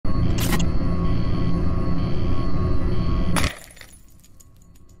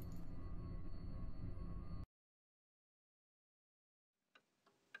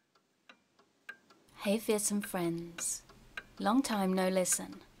Hey fearsome friends, long time no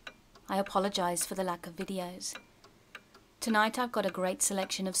listen. I apologise for the lack of videos. Tonight I've got a great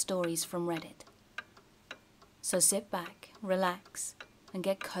selection of stories from Reddit. So sit back, relax, and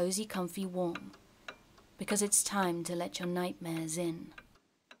get cozy, comfy, warm, because it's time to let your nightmares in.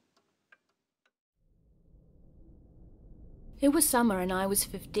 It was summer and I was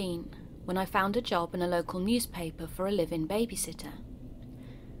 15 when I found a job in a local newspaper for a live-in babysitter.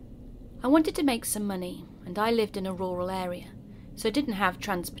 I wanted to make some money, and I lived in a rural area, so didn't have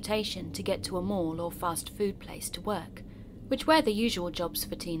transportation to get to a mall or fast food place to work, which were the usual jobs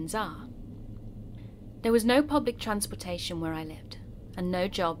for teens are. There was no public transportation where I lived, and no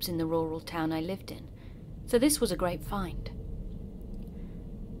jobs in the rural town I lived in, so this was a great find.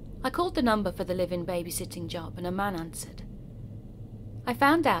 I called the number for the live-in babysitting job and a man answered. I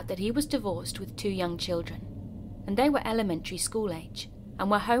found out that he was divorced with 2 young children, and they were elementary school age, and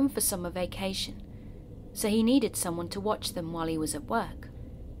were home for summer vacation, so he needed someone to watch them while he was at work.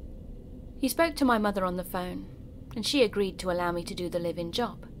 He spoke to my mother on the phone, and she agreed to allow me to do the live-in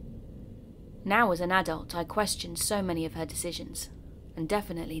job. Now as an adult, I questioned so many of her decisions, and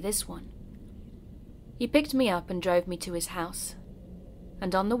definitely this one. He picked me up and drove me to his house,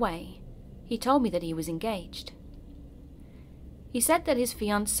 and on the way, he told me that he was engaged. He said that his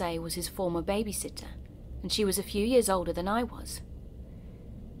fiancée was his former babysitter, and she was a few years older than I was.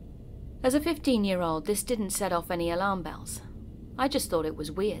 As a 15-year-old, this didn't set off any alarm bells. I just thought it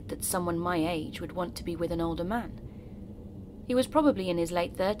was weird that someone my age would want to be with an older man. He was probably in his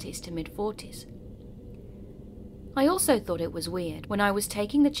late 30s to mid-40s. I also thought it was weird when I was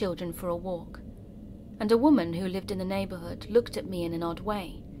taking the children for a walk, and a woman who lived in the neighborhood looked at me in an odd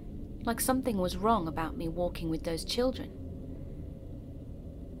way, like something was wrong about me walking with those children.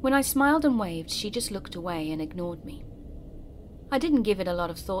 When I smiled and waved, she just looked away and ignored me. I didn't give it a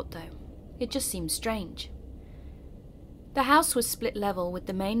lot of thought though. It just seemed strange. The house was split level with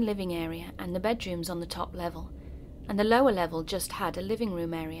the main living area and the bedrooms on the top level, and the lower level just had a living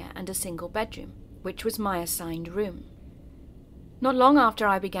room area and a single bedroom, which was my assigned room. Not long after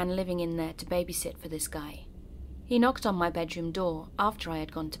I began living in there to babysit for this guy, he knocked on my bedroom door after I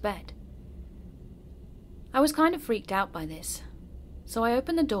had gone to bed. I was kind of freaked out by this, so I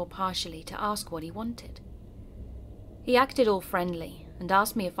opened the door partially to ask what he wanted. He acted all friendly and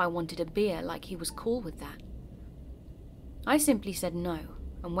asked me if I wanted a beer, like he was cool with that. I simply said no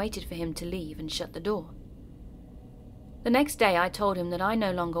and waited for him to leave and shut the door. The next day I told him that I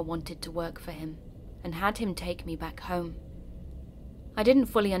no longer wanted to work for him and had him take me back home. I didn't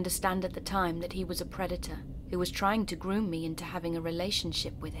fully understand at the time that he was a predator who was trying to groom me into having a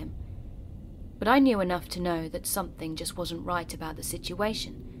relationship with him, but I knew enough to know that something just wasn't right about the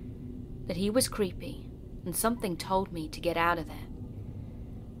situation, that he was creepy, and something told me to get out of there.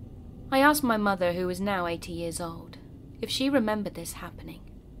 I asked my mother, who was now 80 years old, if she remembered this happening,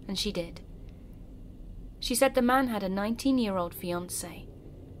 and she did. She said the man had a 19-year-old fiancée,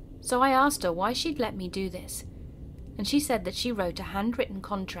 so I asked her why she'd let me do this, and she said that she wrote a handwritten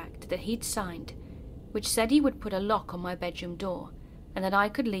contract that he'd signed, which said he would put a lock on my bedroom door and that I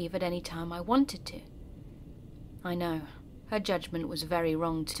could leave at any time I wanted to. I know, her judgment was very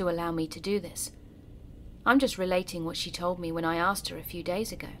wrong to allow me to do this. I'm just relating what she told me when I asked her a few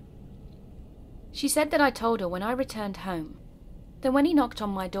days ago. She said that I told her when I returned home, that when he knocked on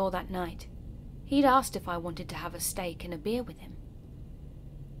my door that night, he'd asked if I wanted to have a steak and a beer with him.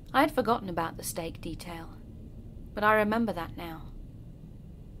 I had forgotten about the steak detail, but I remember that now.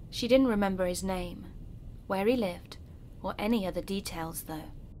 She didn't remember his name, where he lived, or any other details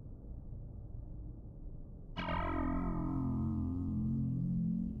though.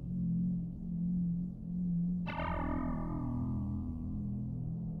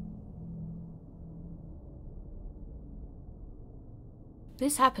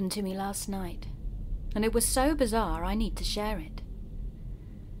 This happened to me last night, and it was so bizarre I need to share it.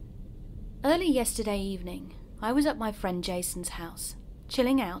 Early yesterday evening, I was at my friend Jason's house,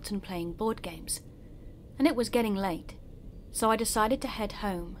 chilling out and playing board games, and it was getting late, so I decided to head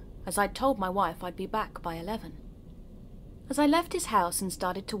home, as I'd told my wife I'd be back by 11. As I left his house and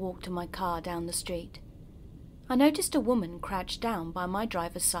started to walk to my car down the street, I noticed a woman crouched down by my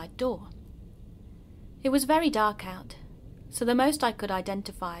driver's side door. It was very dark out, so the most I could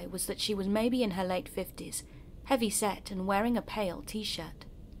identify was that she was maybe in her late 50s, heavy-set and wearing a pale t-shirt.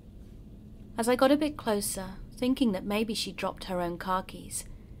 As I got a bit closer, thinking that maybe she dropped her own car keys,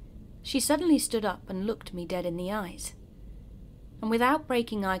 she suddenly stood up and looked me dead in the eyes. And without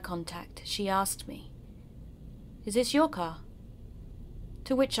breaking eye contact, she asked me, "Is this your car?"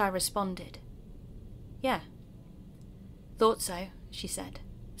 To which I responded, "Yeah." "Thought so," she said,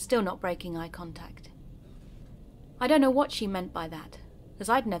 still not breaking eye contact. I don't know what she meant by that, as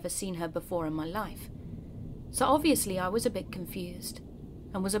I'd never seen her before in my life. So obviously I was a bit confused,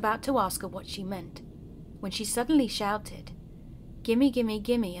 and was about to ask her what she meant, when she suddenly shouted, "Gimme, gimme,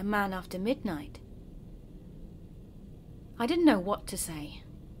 gimme, a man after midnight." I didn't know what to say.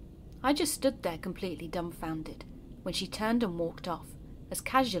 I just stood there completely dumbfounded when she turned and walked off, as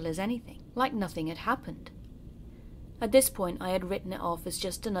casual as anything, like nothing had happened. At this point I had written it off as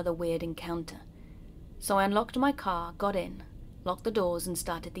just another weird encounter, so I unlocked my car, got in, locked the doors and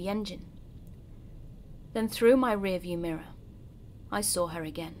started the engine. Then through my rearview mirror, I saw her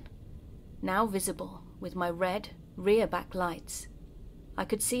again, now visible with my red rear back lights. I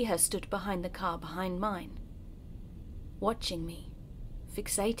could see her stood behind the car behind mine, watching me,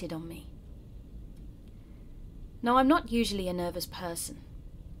 fixated on me. Now, I'm not usually a nervous person.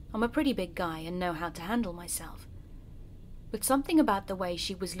 I'm a pretty big guy and know how to handle myself. But something about the way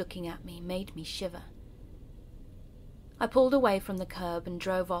she was looking at me made me shiver. I pulled away from the curb and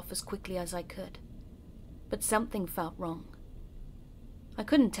drove off as quickly as I could. But something felt wrong. I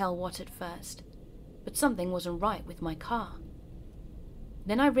couldn't tell what at first, but something wasn't right with my car.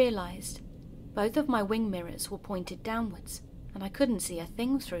 Then I realized both of my wing mirrors were pointed downwards, and I couldn't see a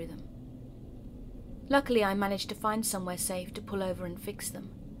thing through them. Luckily, I managed to find somewhere safe to pull over and fix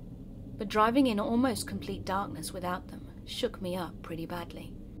them, but driving in almost complete darkness without them shook me up pretty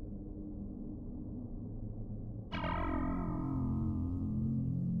badly.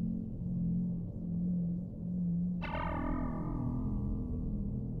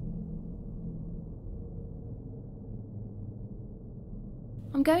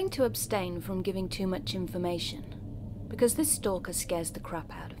 I'm going to abstain from giving too much information, because this stalker scares the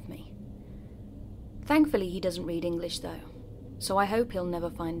crap out of me. Thankfully he doesn't read English though, so I hope he'll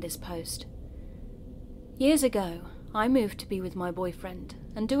never find this post. Years ago, I moved to be with my boyfriend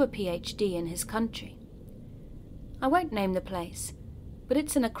and do a PhD in his country. I won't name the place, but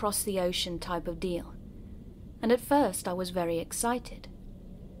it's an across-the-ocean type of deal, and at first I was very excited.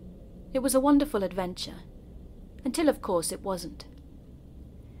 It was a wonderful adventure, until of course it wasn't.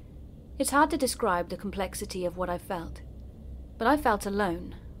 It's hard to describe the complexity of what I felt, but I felt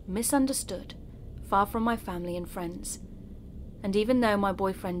alone, misunderstood, far from my family and friends, and even though my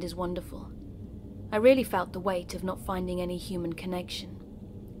boyfriend is wonderful, I really felt the weight of not finding any human connection.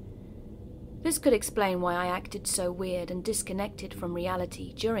 This could explain why I acted so weird and disconnected from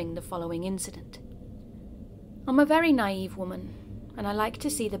reality during the following incident. I'm a very naive woman, and I like to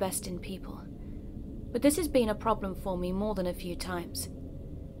see the best in people, but this has been a problem for me more than a few times.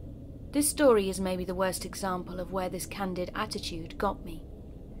 This story is maybe the worst example of where this candid attitude got me.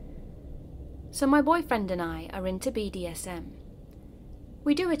 So my boyfriend and I are into BDSM.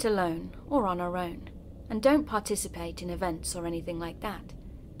 We do it alone or on our own, and don't participate in events or anything like that,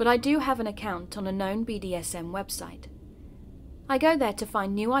 but I do have an account on a known BDSM website. I go there to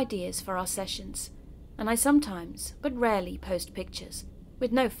find new ideas for our sessions, and I sometimes, but rarely, post pictures,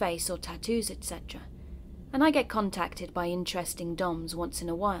 with no face or tattoos, etc., and I get contacted by interesting doms once in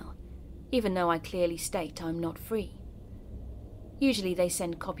a while, even though I clearly state I'm not free. Usually they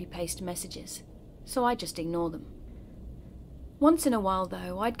send copy-paste messages, so I just ignore them. Once in a while,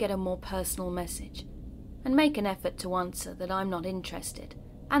 though, I'd get a more personal message, and make an effort to answer that I'm not interested,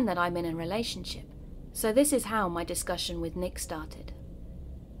 and that I'm in a relationship. So this is how my discussion with Nick started.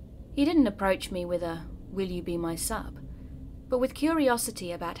 He didn't approach me with a, "Will you be my sub?" but with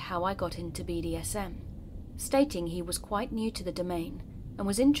curiosity about how I got into BDSM, stating he was quite new to the domain and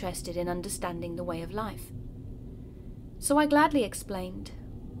was interested in understanding the way of life. So I gladly explained,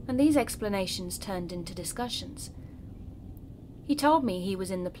 and these explanations turned into discussions. He told me he was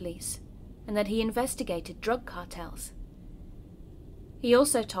in the police, and that he investigated drug cartels. He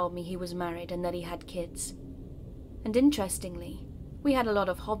also told me he was married and that he had kids. And interestingly, we had a lot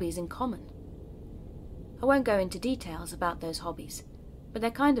of hobbies in common. I won't go into details about those hobbies, but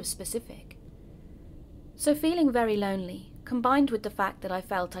they're kind of specific. So feeling very lonely, combined with the fact that I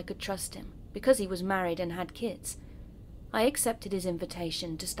felt I could trust him because he was married and had kids, I accepted his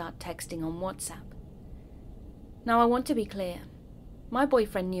invitation to start texting on WhatsApp. Now I want to be clear, my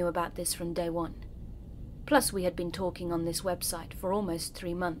boyfriend knew about this from day one. Plus we had been talking on this website for almost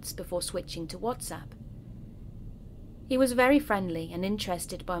 3 months before switching to WhatsApp. He was very friendly and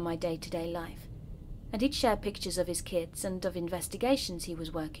interested by my day-to-day life, and he'd share pictures of his kids and of investigations he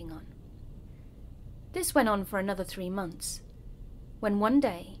was working on. This went on for another 3 months, when one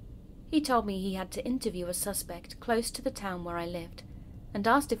day he told me he had to interview a suspect close to the town where I lived, and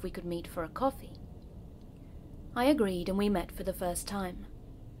asked if we could meet for a coffee. I agreed and we met for the first time.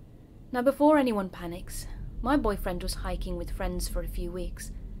 Now before anyone panics, my boyfriend was hiking with friends for a few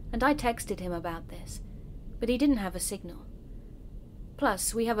weeks, and I texted him about this, but he didn't have a signal.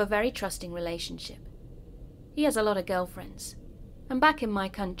 Plus, we have a very trusting relationship. He has a lot of girlfriends, and back in my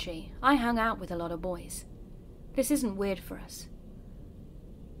country, I hung out with a lot of boys. This isn't weird for us.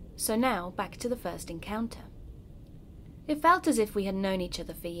 So now, back to the first encounter. It felt as if we had known each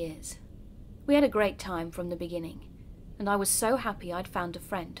other for years. We had a great time from the beginning, and I was so happy I'd found a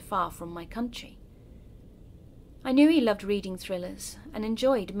friend far from my country. I knew he loved reading thrillers and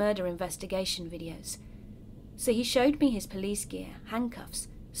enjoyed murder investigation videos, so he showed me his police gear, handcuffs,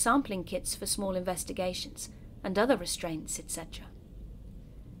 sampling kits for small investigations, and other restraints, etc.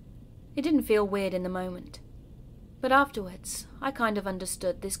 It didn't feel weird in the moment, but afterwards I kind of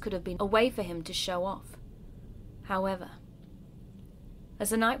understood this could have been a way for him to show off. However, as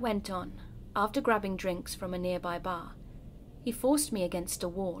the night went on, after grabbing drinks from a nearby bar, he forced me against a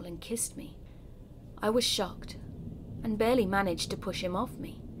wall and kissed me. I was shocked and barely managed to push him off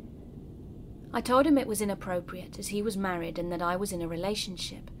me. I told him it was inappropriate as he was married and that I was in a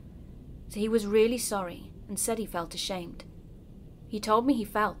relationship, so he was really sorry and said he felt ashamed. He told me he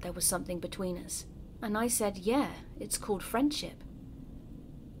felt there was something between us, and I said, yeah, it's called friendship.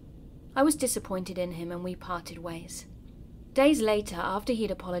 I was disappointed in him and we parted ways. Days later, after he'd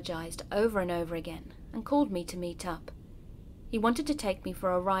apologized over and over again and called me to meet up, he wanted to take me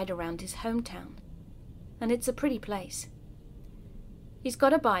for a ride around his hometown, and it's a pretty place. He's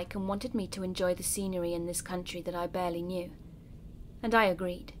got a bike and wanted me to enjoy the scenery in this country that I barely knew, and I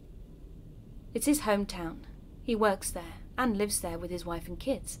agreed. It's his hometown, he works there and lives there with his wife and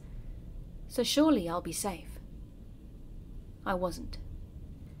kids, so surely I'll be safe. I wasn't.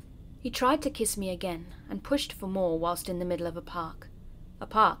 He tried to kiss me again and pushed for more whilst in the middle of a park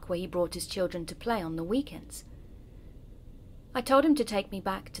where he brought his children to play on the weekends. I told him to take me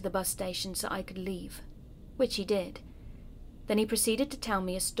back to the bus station so I could leave, which he did. Then he proceeded to tell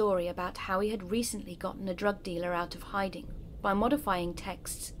me a story about how he had recently gotten a drug dealer out of hiding by modifying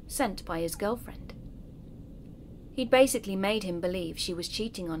texts sent by his girlfriend. He'd basically made him believe she was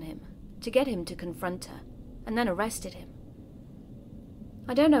cheating on him to get him to confront her, and then arrested him.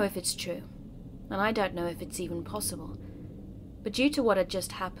 I don't know if it's true, and I don't know if it's even possible, but due to what had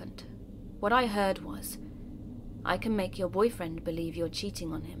just happened, what I heard was, I can make your boyfriend believe you're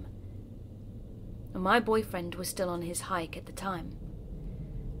cheating on him. And my boyfriend was still on his hike at the time.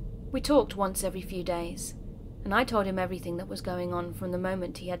 We talked once every few days, and I told him everything that was going on from the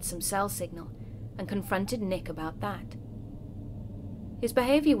moment he had some cell signal and confronted Nick about that. His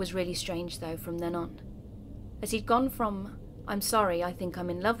behaviour was really strange though from then on, as he'd gone from, I'm sorry, I think I'm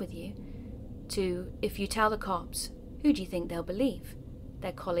in love with you, to, if you tell the cops, who do you think they'll believe?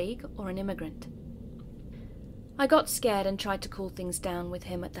 Their colleague or an immigrant? I got scared and tried to cool things down with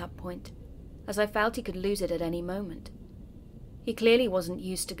him at that point, as I felt he could lose it at any moment. He clearly wasn't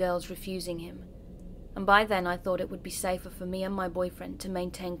used to girls refusing him, and by then I thought it would be safer for me and my boyfriend to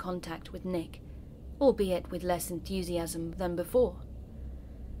maintain contact with Nick, albeit with less enthusiasm than before.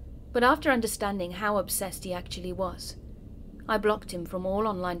 But after understanding how obsessed he actually was, I blocked him from all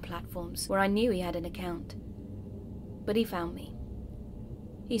online platforms where I knew he had an account. But he found me.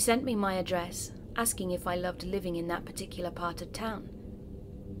 He sent me my address, asking if I loved living in that particular part of town.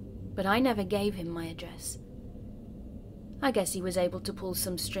 But I never gave him my address. I guess he was able to pull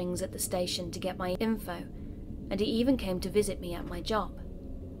some strings at the station to get my info, and he even came to visit me at my job.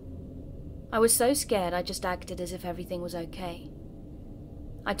 I was so scared I just acted as if everything was okay.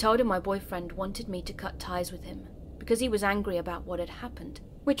 I told him my boyfriend wanted me to cut ties with him because he was angry about what had happened,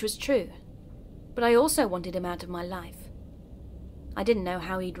 which was true, but I also wanted him out of my life. I didn't know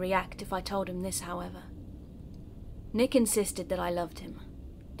how he'd react if I told him this, however. Nick insisted that I loved him,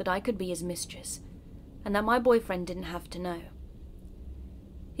 that I could be his mistress, and that my boyfriend didn't have to know.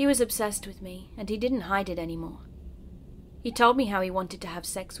 He was obsessed with me, and he didn't hide it anymore. He told me how he wanted to have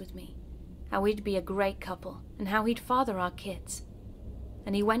sex with me, how we'd be a great couple, and how he'd father our kids.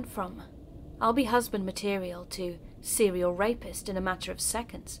 And he went from, I'll be husband material, to serial rapist in a matter of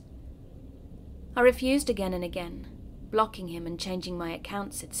seconds. I refused again and again, blocking him and changing my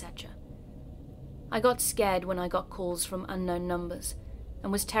accounts, etc. I got scared when I got calls from unknown numbers,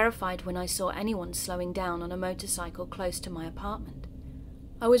 and was terrified when I saw anyone slowing down on a motorcycle close to my apartment.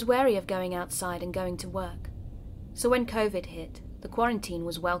 I was wary of going outside and going to work, so when COVID hit, the quarantine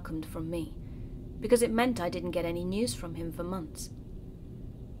was welcomed from me, because it meant I didn't get any news from him for months.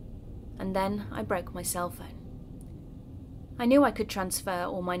 And then I broke my cell phone. I knew I could transfer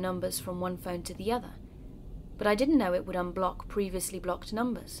all my numbers from one phone to the other, but I didn't know it would unblock previously blocked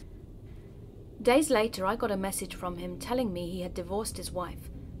numbers. Days later, I got a message from him telling me he had divorced his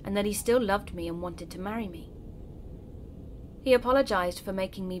wife and that he still loved me and wanted to marry me. He apologized for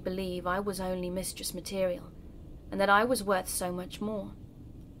making me believe I was only Mistress material, and that I was worth so much more.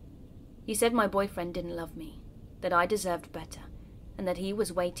 He said my boyfriend didn't love me, that I deserved better, and that he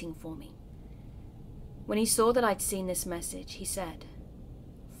was waiting for me. When he saw that I'd seen this message, he said,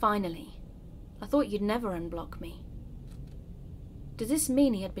 "Finally, I thought you'd never unblock me." Does this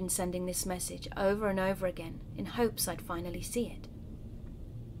mean he had been sending this message over and over again in hopes I'd finally see it?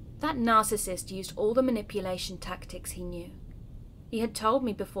 That narcissist used all the manipulation tactics he knew. He had told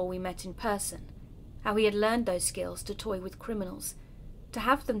me before we met in person how he had learned those skills to toy with criminals, to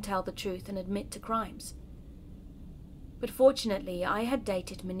have them tell the truth and admit to crimes. But fortunately, I had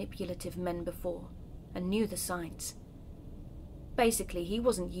dated manipulative men before and knew the signs. Basically, he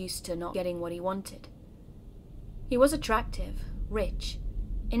wasn't used to not getting what he wanted. He was attractive, rich,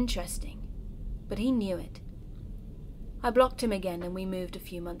 interesting, but he knew it. I blocked him again and we moved a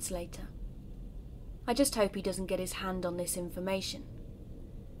few months later. I just hope he doesn't get his hand on this information.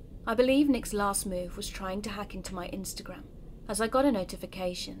 I believe Nick's last move was trying to hack into my Instagram, as I got a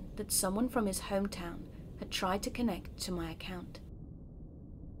notification that someone from his hometown had tried to connect to my account.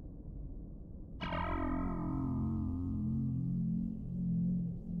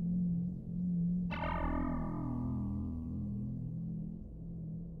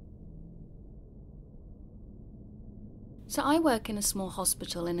 So I work in a small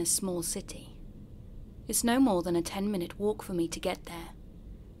hospital in a small city. It's no more than a 10-minute walk for me to get there,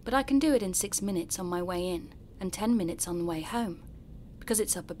 but I can do it in 6 minutes on my way in and 10 minutes on the way home, because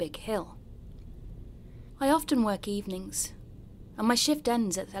it's up a big hill. I often work evenings, and my shift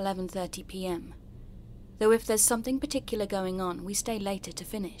ends at 11:30 p.m, though if there's something particular going on, we stay later to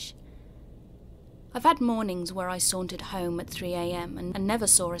finish. I've had mornings where I sauntered home at 3 a.m. and never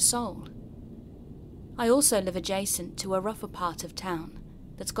saw a soul. I also live adjacent to a rougher part of town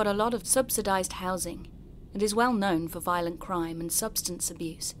that's got a lot of subsidized housing and is well known for violent crime and substance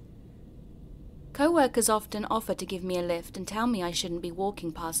abuse. Co-workers often offer to give me a lift and tell me I shouldn't be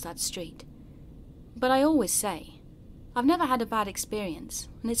walking past that street. But I always say, I've never had a bad experience,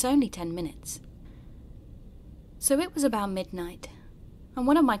 and it's only 10 minutes. So it was about midnight, and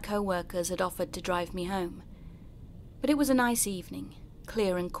one of my co-workers had offered to drive me home. But it was a nice evening,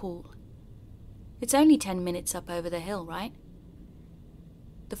 clear and cool. It's only 10 minutes up over the hill, right?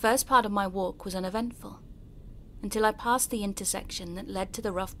 The first part of my walk was uneventful, until I passed the intersection that led to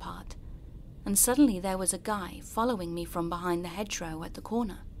the rough part, and suddenly there was a guy following me from behind the hedgerow at the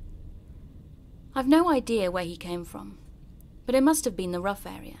corner. I've no idea where he came from, but it must have been the rough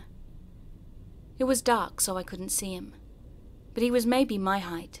area. It was dark, so I couldn't see him, but he was maybe my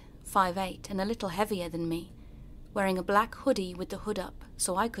height, 5'8", and a little heavier than me, wearing a black hoodie with the hood up,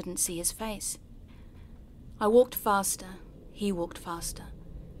 so I couldn't see his face. I walked faster, he walked faster,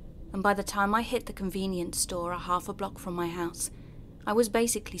 and by the time I hit the convenience store a half a block from my house, I was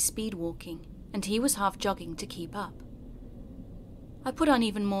basically speed walking, and he was half jogging to keep up. I put on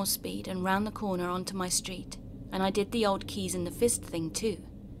even more speed and round the corner onto my street, and I did the old keys in the fist thing too.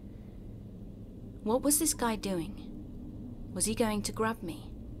 What was this guy doing? Was he going to grab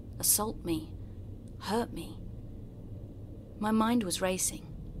me, assault me, hurt me? My mind was racing.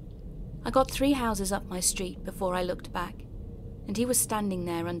 I got 3 houses up my street before I looked back, and he was standing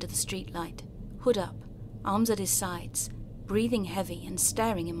there under the streetlight, hood up, arms at his sides, breathing heavy and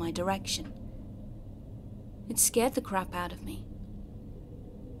staring in my direction. It scared the crap out of me.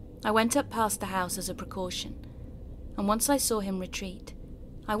 I went up past the house as a precaution, and once I saw him retreat,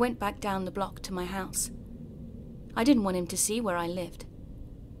 I went back down the block to my house. I didn't want him to see where I lived,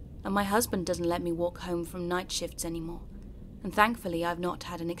 and my husband doesn't let me walk home from night shifts anymore, and thankfully I've not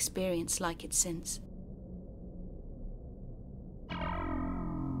had an experience like it since.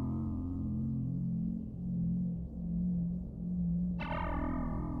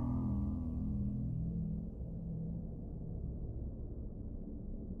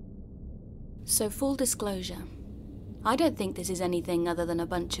 So full disclosure, I don't think this is anything other than a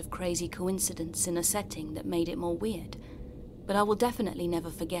bunch of crazy coincidence in a setting that made it more weird, but I will definitely never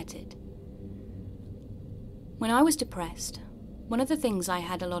forget it. When I was depressed, one of the things I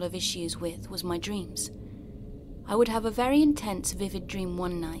had a lot of issues with was my dreams. I would have a very intense, vivid dream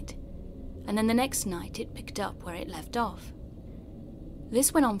one night, and then the next night it picked up where it left off.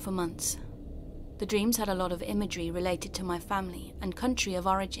 This went on for months. The dreams had a lot of imagery related to my family and country of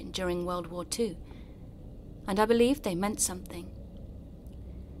origin during World War II, and I believed they meant something.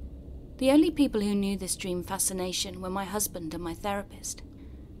 The only people who knew this dream fascination were my husband and my therapist.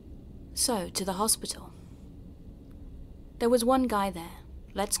 So, to the hospital. There was one guy there,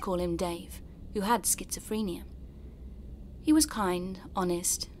 let's call him Dave, who had schizophrenia. He was kind,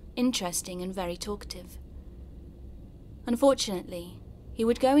 honest, interesting, and very talkative. Unfortunately, he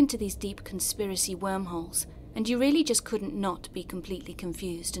would go into these deep conspiracy wormholes, and you really just couldn't not be completely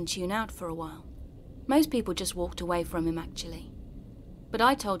confused and tune out for a while. Most people just walked away from him, actually. But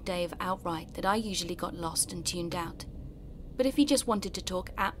I told Dave outright that I usually got lost and tuned out. But if he just wanted to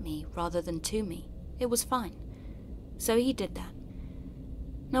talk at me rather than to me, it was fine. So he did that.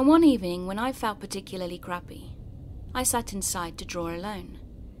 Now one evening, when I felt particularly crappy, I sat inside to draw alone.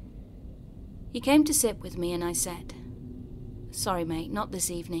 He came to sit with me and I said, "Sorry mate, not this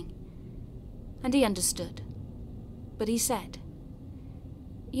evening." And he understood. But he said,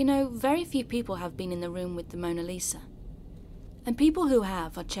 "You know, very few people have been in the room with the Mona Lisa. And people who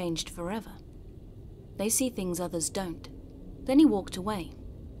have are changed forever. They see things others don't." Then he walked away.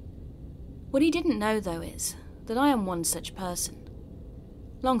 What he didn't know, though, is that I am one such person.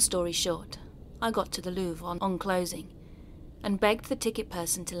 Long story short, I got to the Louvre on closing and begged the ticket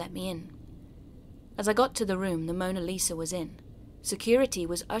person to let me in. As I got to the room, the Mona Lisa was in. Security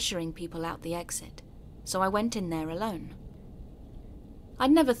was ushering people out the exit, so I went in there alone.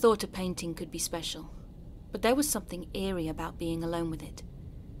 I'd never thought a painting could be special, but there was something eerie about being alone with it.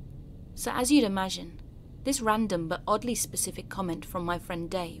 So as you'd imagine, this random but oddly specific comment from my friend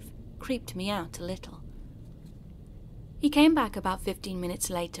Dave creeped me out a little. He came back about 15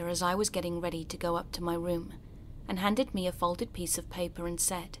 minutes later as I was getting ready to go up to my room and handed me a folded piece of paper and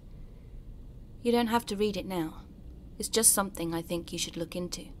said, "You don't have to read it now. It's just something I think you should look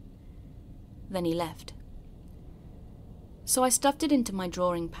into." Then he left. So I stuffed it into my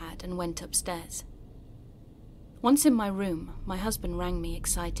drawing pad and went upstairs. Once in my room, my husband rang me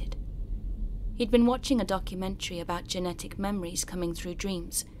excited. He'd been watching a documentary about genetic memories coming through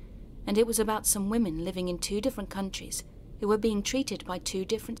dreams, and it was about some women living in 2 different countries who were being treated by 2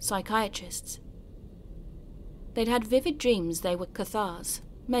 different psychiatrists. They'd had vivid dreams they were Cathers,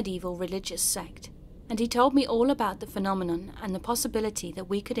 medieval religious sect, and he told me all about the phenomenon and the possibility that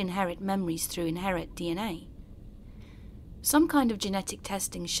we could inherit memories through inherit DNA. Some kind of genetic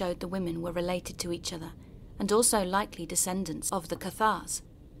testing showed the women were related to each other and also likely descendants of the Cathers.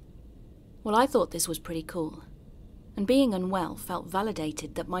 Well, I thought this was pretty cool, and being unwell felt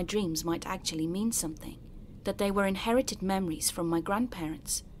validated that my dreams might actually mean something, that they were inherited memories from my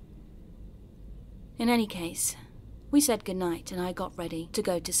grandparents. In any case, we said goodnight and I got ready to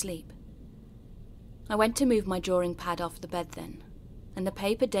go to sleep. I went to move my drawing pad off the bed then, and the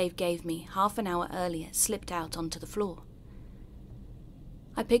paper Dave gave me half an hour earlier slipped out onto the floor.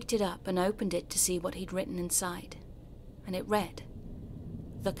 I picked it up and opened it to see what he'd written inside, and it read,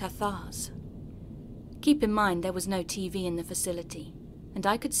 "The Cathers." Keep in mind there was no TV in the facility, and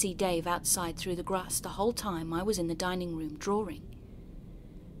I could see Dave outside through the grass the whole time I was in the dining room drawing.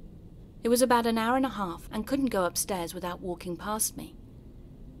 It was about an hour and a half and couldn't go upstairs without walking past me.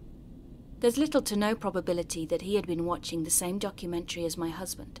 There's little to no probability that he had been watching the same documentary as my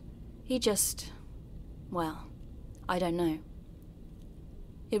husband. He just, well, I don't know.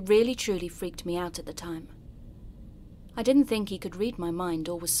 It really truly freaked me out at the time. I didn't think he could read my mind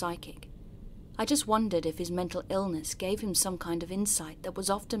or was psychic. I just wondered if his mental illness gave him some kind of insight that was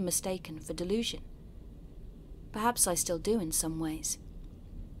often mistaken for delusion. Perhaps I still do in some ways.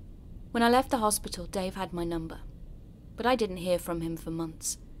 When I left the hospital, Dave had my number, but I didn't hear from him for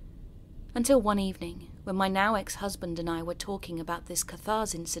months. Until one evening, when my now ex-husband and I were talking about this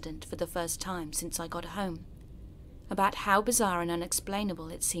Cathers incident for the first time since I got home, about how bizarre and unexplainable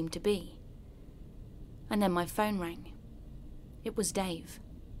it seemed to be. And then my phone rang. It was Dave.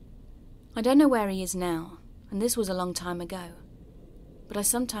 I don't know where he is now, and this was a long time ago, but I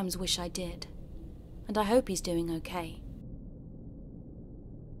sometimes wish I did, and I hope he's doing okay.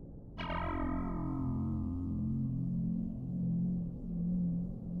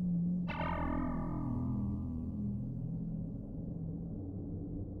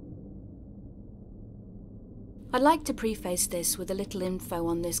 I'd like to preface this with a little info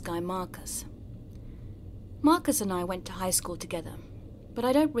on this guy Marcus. Marcus and I went to high school together, but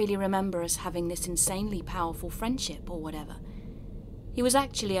I don't really remember us having this insanely powerful friendship or whatever. He was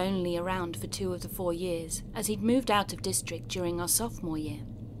actually only around for 2 of the 4 years, as he'd moved out of district during our sophomore year.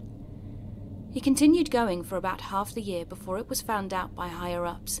 He continued going for about half the year before it was found out by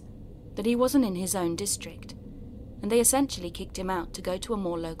higher-ups that he wasn't in his own district, and they essentially kicked him out to go to a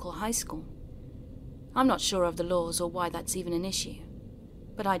more local high school. I'm not sure of the laws or why that's even an issue,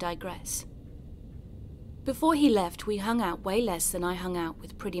 but I digress. Before he left, we hung out way less than I hung out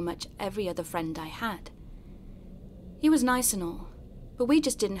with pretty much every other friend I had. He was nice and all, but we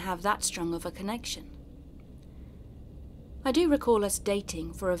just didn't have that strong of a connection. I do recall us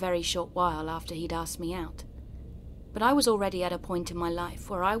dating for a very short while after he'd asked me out. But I was already at a point in my life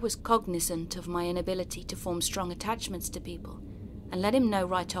where I was cognizant of my inability to form strong attachments to people, and let him know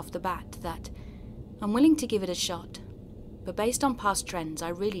right off the bat that I'm willing to give it a shot, but based on past trends I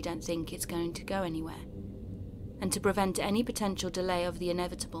really don't think it's going to go anywhere. And to prevent any potential delay of the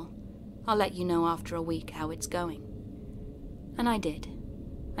inevitable, I'll let you know after a week how it's going. And I did,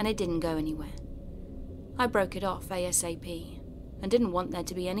 and it didn't go anywhere. I broke it off ASAP, and didn't want there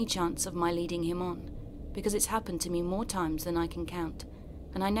to be any chance of my leading him on, because it's happened to me more times than I can count,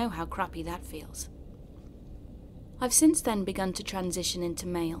 and I know how crappy that feels. I've since then begun to transition into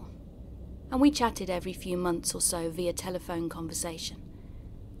mail, and we chatted every few months or so via telephone conversation,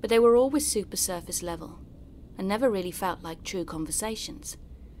 but they were always super surface level, and never really felt like true conversations.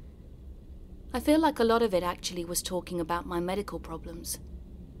 I feel like a lot of it actually was talking about my medical problems,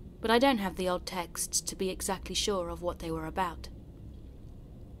 but I don't have the old texts to be exactly sure of what they were about.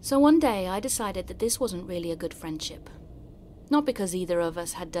 So one day I decided that this wasn't really a good friendship. Not because either of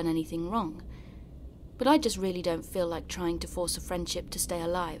us had done anything wrong, but I just really don't feel like trying to force a friendship to stay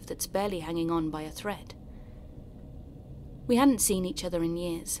alive that's barely hanging on by a thread. We hadn't seen each other in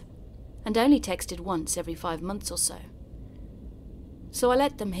years, and only texted once every 5 months or so. So I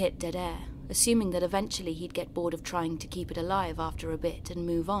let them hit dead air, assuming that eventually he'd get bored of trying to keep it alive after a bit and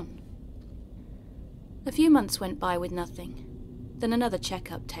move on. A few months went by with nothing. Then another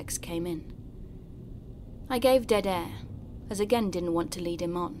check-up text came in. I gave dead air, as again didn't want to lead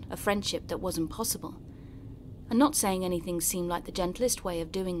him on, a friendship that wasn't possible. And not saying anything seemed like the gentlest way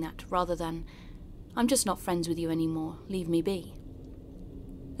of doing that, rather than, I'm just not friends with you anymore, leave me be.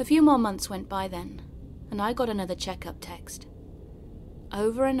 A few more months went by then, and I got another check-up text.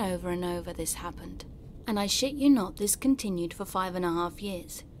 Over and over and over this happened, and I shit you not, this continued for 5.5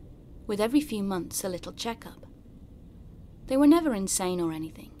 years, with every few months a little check-up. They were never insane or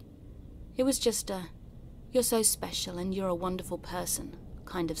anything. It was just a, you're so special and you're a wonderful person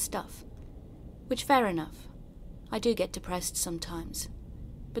kind of stuff. Which, fair enough. I do get depressed sometimes.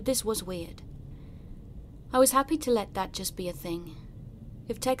 But this was weird. I was happy to let that just be a thing.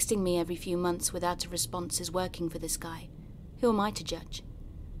 If texting me every few months without a response is working for this guy, who am I to judge?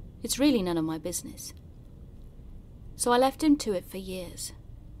 It's really none of my business. So I left him to it for years.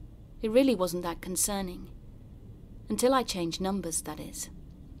 It really wasn't that concerning. Until I changed numbers, that is.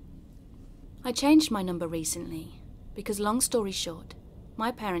 I changed my number recently, because long story short,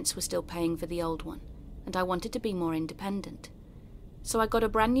 my parents were still paying for the old one, and I wanted to be more independent. So I got a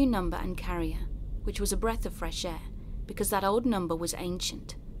brand new number and carrier, which was a breath of fresh air, because that old number was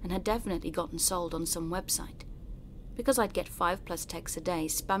ancient, and had definitely gotten sold on some website. Because I'd get 5+ texts a day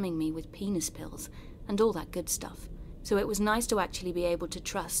spamming me with penis pills, and all that good stuff, so it was nice to actually be able to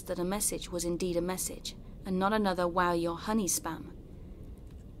trust that a message was indeed a message, and not another wow your honey spam.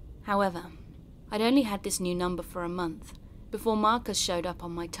 However, I'd only had this new number for a month before Marcus showed up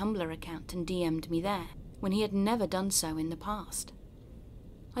on my Tumblr account and DM'd me there, when he had never done so in the past.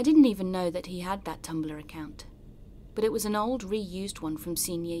 I didn't even know that he had that Tumblr account, but it was an old reused one from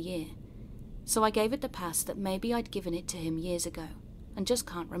senior year, so I gave it the pass that maybe I'd given it to him years ago, and just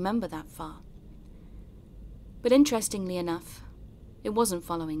can't remember that far. But interestingly enough, it wasn't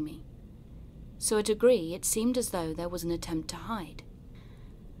following me. So a degree, it seemed as though there was an attempt to hide.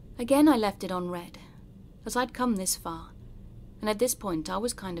 Again I left it on read, as I'd come this far, and at this point I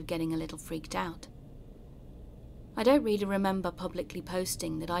was kind of getting a little freaked out. I don't really remember publicly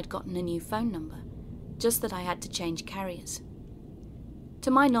posting that I'd gotten a new phone number, just that I had to change carriers. To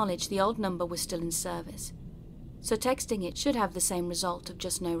my knowledge, the old number was still in service, so texting it should have the same result of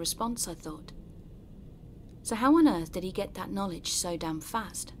just no response, I thought. So how on earth did he get that knowledge so damn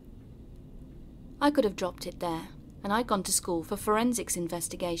fast? I could have dropped it there, and I'd gone to school for forensics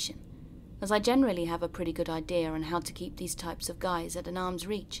investigation, as I generally have a pretty good idea on how to keep these types of guys at an arm's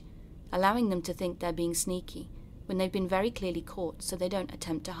reach, allowing them to think they're being sneaky when they've been very clearly caught so they don't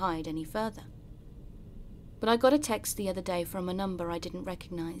attempt to hide any further. But I got a text the other day from a number I didn't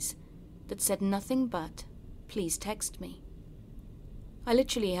recognize that said nothing but, please text me. I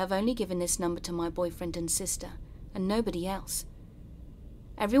literally have only given this number to my boyfriend and sister, and nobody else.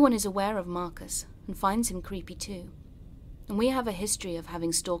 Everyone is aware of Marcus, and finds him creepy too. And we have a history of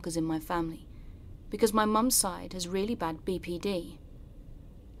having stalkers in my family, because my mum's side has really bad BPD.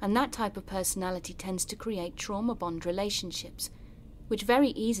 And that type of personality tends to create trauma bond relationships, which very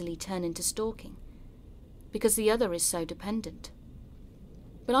easily turn into stalking, because the other is so dependent.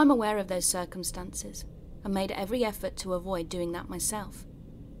 But I'm aware of those circumstances, and made every effort to avoid doing that myself.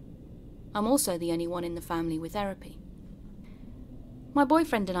 I'm also the only one in the family with therapy. My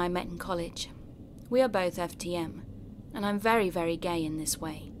boyfriend and I met in college. We are both FTM, and I'm very, very gay in this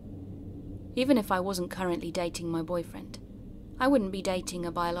way. Even if I wasn't currently dating my boyfriend, I wouldn't be dating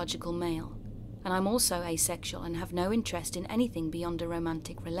a biological male, and I'm also asexual and have no interest in anything beyond a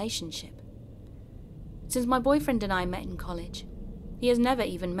romantic relationship. Since my boyfriend and I met in college, he has never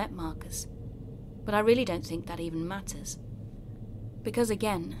even met Marcus, but I really don't think that even matters. Because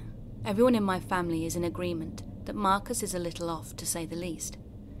again, everyone in my family is in agreement that Marcus is a little off, to say the least.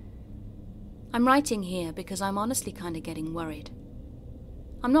 I'm writing here because I'm honestly kind of getting worried.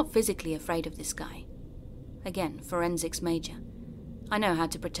 I'm not physically afraid of this guy. Again, forensics major. I know how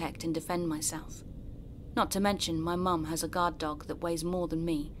to protect and defend myself. Not to mention, my mum has a guard dog that weighs more than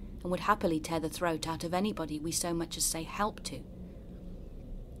me and would happily tear the throat out of anybody we so much as say help to.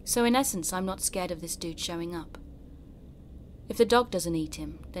 So in essence, I'm not scared of this dude showing up. If the dog doesn't eat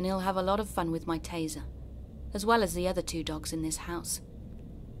him, then he'll have a lot of fun with my taser, as well as the other 2 dogs in this house.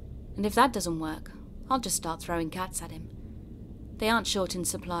 And if that doesn't work, I'll just start throwing cats at him. They aren't short in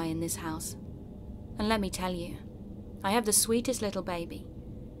supply in this house. And let me tell you, I have the sweetest little baby,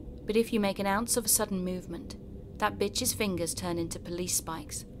 but if you make an ounce of a sudden movement, that bitch's fingers turn into police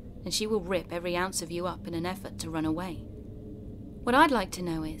spikes, and she will rip every ounce of you up in an effort to run away. What I'd like to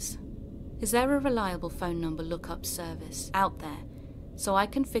know is there a reliable phone number lookup service out there so I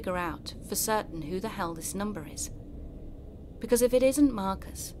can figure out for certain who the hell this number is? Because if it isn't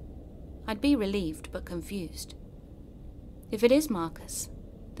Marcus, I'd be relieved but confused. If it is Marcus,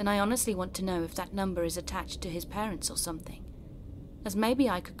 then I honestly want to know if that number is attached to his parents or something, as maybe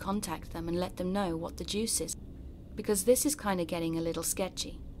I could contact them and let them know what the juice is, because this is kind of getting a little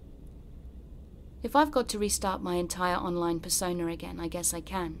sketchy. If I've got to restart my entire online persona again, I guess I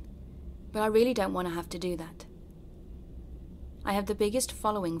can, but I really don't want to have to do that. I have the biggest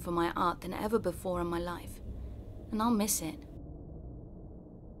following for my art than ever before in my life, and I'll miss it.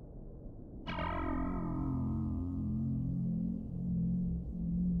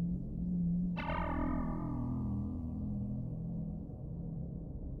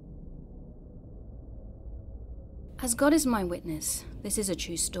 As God is my witness, this is a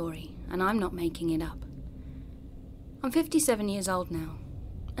true story, and I'm not making it up. I'm 57 years old now,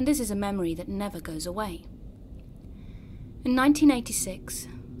 and this is a memory that never goes away. In 1986,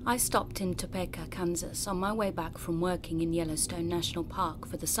 I stopped in Topeka, Kansas on my way back from working in Yellowstone National Park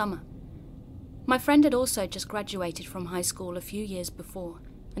for the summer. My friend had also just graduated from high school a few years before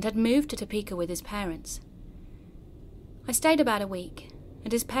and had moved to Topeka with his parents. I stayed about a week,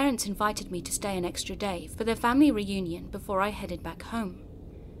 and his parents invited me to stay an extra day for their family reunion before I headed back home.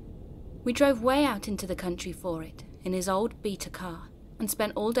 We drove way out into the country for it, in his old beater car, and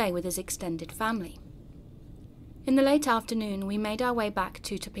spent all day with his extended family. In the late afternoon, we made our way back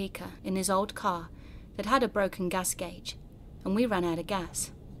to Topeka in his old car that had a broken gas gauge, and we ran out of gas.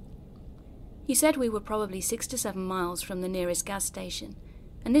 He said we were probably 6 to 7 miles from the nearest gas station,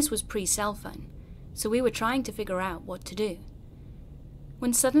 and this was pre-cell phone, so we were trying to figure out what to do.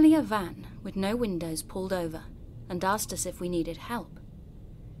 When suddenly a van with no windows pulled over and asked us if we needed help.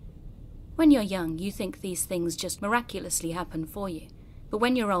 When you're young, you think these things just miraculously happen for you, but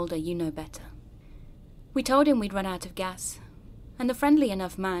when you're older, you know better. We told him we'd run out of gas, and the friendly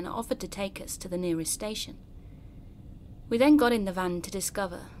enough man offered to take us to the nearest station. We then got in the van to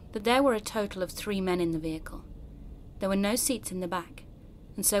discover that there were a total of 3 men in the vehicle. There were no seats in the back,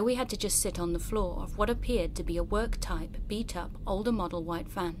 and so we had to just sit on the floor of what appeared to be a work-type, beat-up, older model white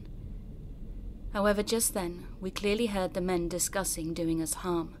van. However, just then, we clearly heard the men discussing doing us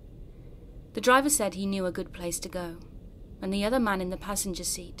harm. The driver said he knew a good place to go, and the other man in the passenger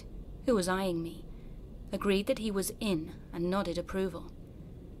seat, who was eyeing me, agreed that he was in and nodded approval.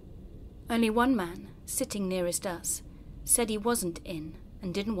 Only one man, sitting nearest us, said he wasn't in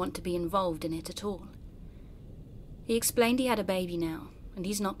and didn't want to be involved in it at all. He explained he had a baby now, and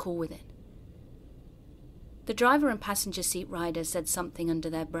he's not cool with it. The driver and passenger seat rider said something under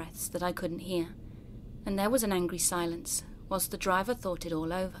their breaths that I couldn't hear, and there was an angry silence whilst the driver thought it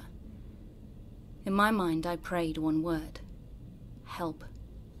all over. In my mind, I prayed one word: help.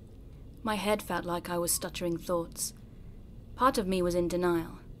 My head felt like I was stuttering thoughts. Part of me was in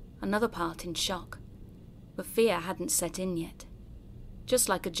denial, another part in shock, but fear hadn't set in yet. Just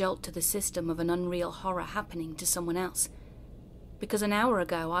like a jolt to the system of an unreal horror happening to someone else, because an hour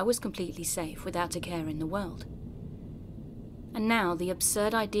ago I was completely safe without a care in the world. And now the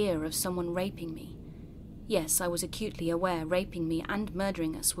absurd idea of someone raping me. Yes, I was acutely aware raping me and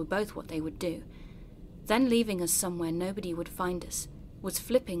murdering us were both what they would do, then leaving us somewhere nobody would find us, was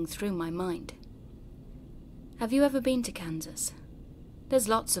flipping through my mind. Have you ever been to Kansas? There's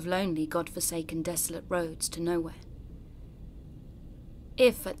lots of lonely, God-forsaken, desolate roads to nowhere.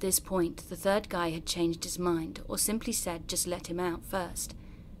 If, at this point, the third guy had changed his mind or simply said just let him out first,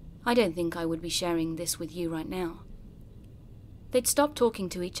 I don't think I would be sharing this with you right now. They'd stopped talking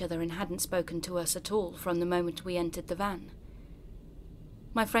to each other and hadn't spoken to us at all from the moment we entered the van.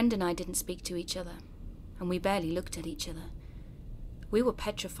 My friend and I didn't speak to each other, and we barely looked at each other. We were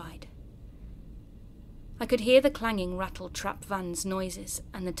petrified. I could hear the clanging rattle trap van's noises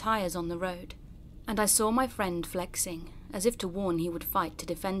and the tyres on the road, and I saw my friend flexing, as if to warn he would fight to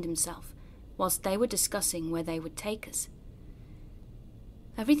defend himself, whilst they were discussing where they would take us.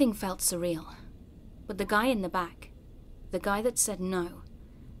 Everything felt surreal, but the guy in the back, the guy that said no,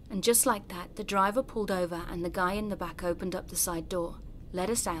 and just like that the driver pulled over and the guy in the back opened up the side door, let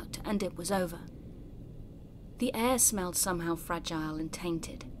us out, and it was over. The air smelled somehow fragile and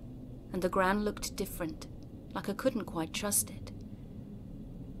tainted, and the ground looked different, like I couldn't quite trust it.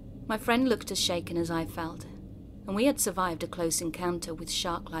 My friend looked as shaken as I felt, and we had survived a close encounter with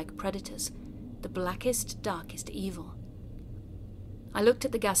shark-like predators, the blackest, darkest evil. I looked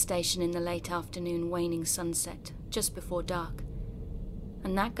at the gas station in the late afternoon waning sunset, just before dark,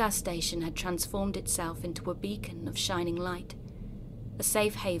 and that gas station had transformed itself into a beacon of shining light, a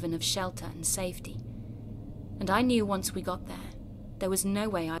safe haven of shelter and safety, and I knew once we got there was no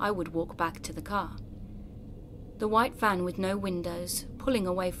way I would walk back to the car. The white van with no windows, pulling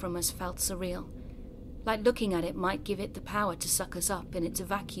away from us, felt surreal, like looking at it might give it the power to suck us up in its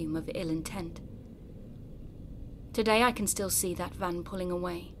vacuum of ill intent. Today I can still see that van pulling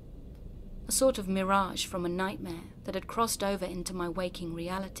away, a sort of mirage from a nightmare that had crossed over into my waking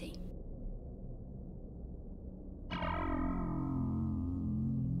reality.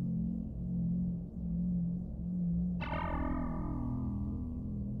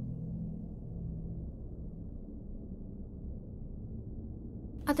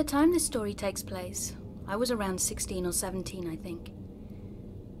 At the time this story takes place, I was around 16 or 17, I think.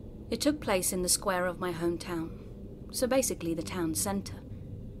 It took place in the square of my hometown, so basically the town centre.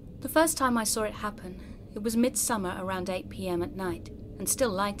 The first time I saw it happen, it was midsummer around 8 p.m. at night, and still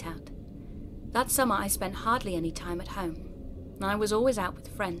light out. That summer I spent hardly any time at home, and I was always out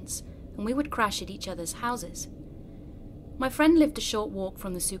with friends, and we would crash at each other's houses. My friend lived a short walk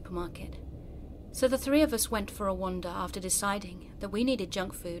from the supermarket, so the three of us went for a wander after deciding that we needed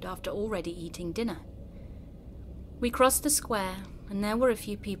junk food after already eating dinner. We crossed the square, and there were a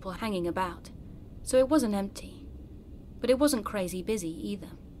few people hanging about, so it wasn't empty, but it wasn't crazy busy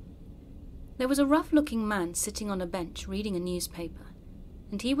either. There was a rough-looking man sitting on a bench reading a newspaper,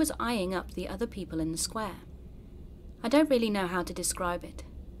 and he was eyeing up the other people in the square. I don't really know how to describe it,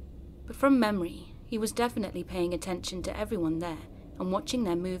 but from memory, he was definitely paying attention to everyone there and watching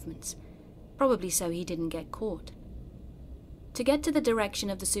their movements, probably so he didn't get caught. To get to the direction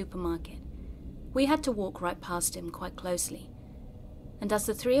of the supermarket, we had to walk right past him quite closely, and as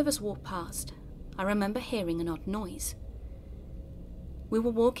the three of us walked past, I remember hearing an odd noise. We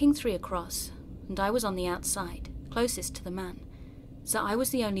were walking 3 across, and I was on the outside, closest to the man, so I was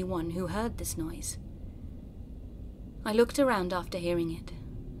the only one who heard this noise. I looked around after hearing it,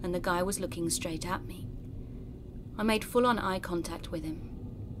 and the guy was looking straight at me. I made full-on eye contact with him,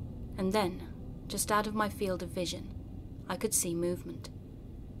 and then, just out of my field of vision, I could see movement.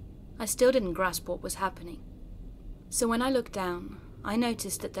 I still didn't grasp what was happening, so when I looked down, I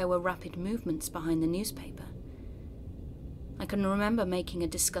noticed that there were rapid movements behind the newspaper. I can remember making a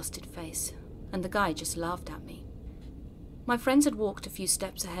disgusted face, and the guy just laughed at me. My friends had walked a few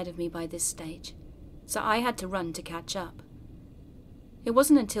steps ahead of me by this stage, so I had to run to catch up. It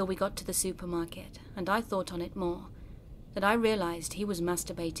wasn't until we got to the supermarket, and I thought on it more, that I realized he was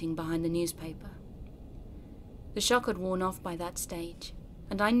masturbating behind the newspaper. The shock had worn off by that stage,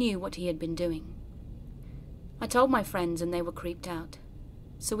 and I knew what he had been doing. I told my friends and they were creeped out,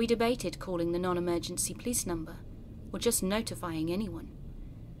 so we debated calling the non-emergency police number, or just notifying anyone.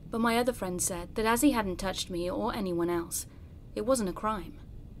 But my other friend said that as he hadn't touched me or anyone else, it wasn't a crime.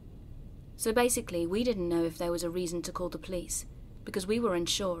 So basically, we didn't know if there was a reason to call the police, because we were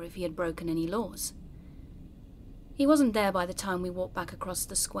unsure if he had broken any laws. He wasn't there by the time we walked back across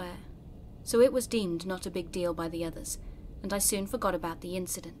the square, so it was deemed not a big deal by the others, and I soon forgot about the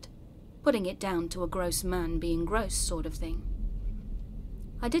incident, putting it down to a gross man being gross sort of thing.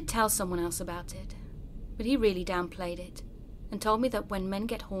 I did tell someone else about it, but he really downplayed it, and told me that when men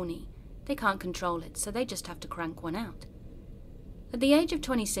get horny, they can't control it, so they just have to crank one out. At the age of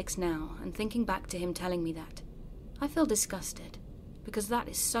 26 now, and thinking back to him telling me that, I feel disgusted, because that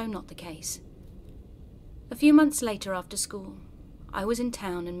is so not the case. A few months later after school, I was in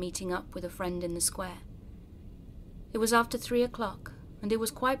town and meeting up with a friend in the square. It was after 3 o'clock, and it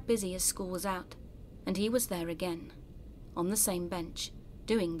was quite busy as school was out, and he was there again, on the same bench,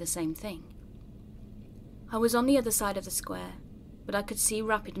 doing the same thing. I was on the other side of the square, but I could see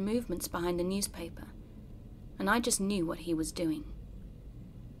rapid movements behind the newspaper, and I just knew what he was doing.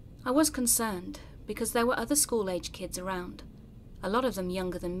 I was concerned because there were other school-age kids around, a lot of them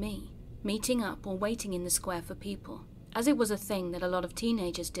younger than me, meeting up or waiting in the square for people, as it was a thing that a lot of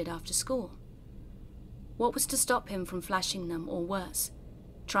teenagers did after school. What was to stop him from flashing them, or worse,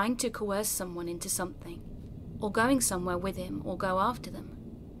 trying to coerce someone into something, or going somewhere with him or go after them?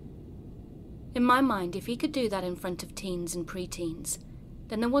 In my mind, if he could do that in front of teens and preteens,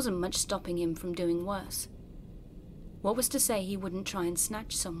 then there wasn't much stopping him from doing worse. What was to say he wouldn't try and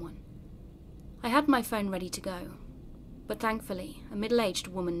snatch someone? I had my phone ready to go, but thankfully a middle-aged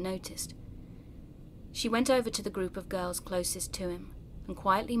woman noticed. She went over to the group of girls closest to him and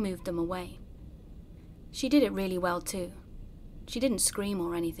quietly moved them away. She did it really well too. She didn't scream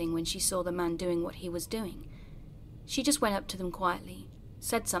or anything when she saw the man doing what he was doing. She just went up to them quietly,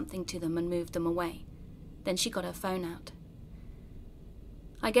 said something to them and moved them away. Then she got her phone out.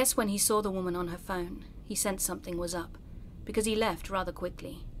 I guess when he saw the woman on her phone, he sensed something was up, because he left rather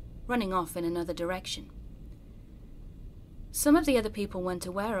quickly, running off in another direction. Some of the other people weren't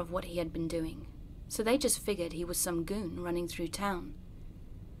aware of what he had been doing, so they just figured he was some goon running through town.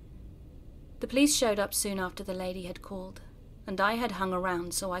 The police showed up soon after the lady had called, and I had hung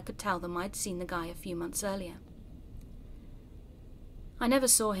around so I could tell them I'd seen the guy a few months earlier. I never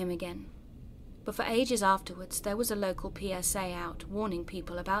saw him again, but for ages afterwards there was a local PSA out warning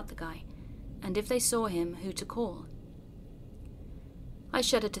people about the guy, and if they saw him, who to call. I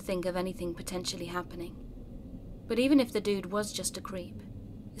shuddered to think of anything potentially happening, but even if the dude was just a creep,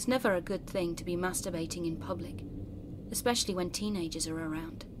 it's never a good thing to be masturbating in public, especially when teenagers are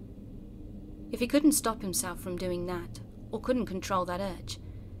around. If he couldn't stop himself from doing that, or couldn't control that urge,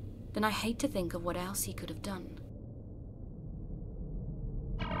 then I hate to think of what else he could have done.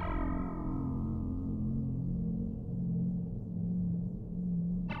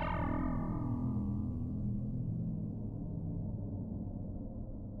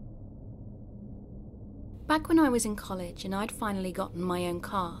 Back when I was in college and I'd finally gotten my own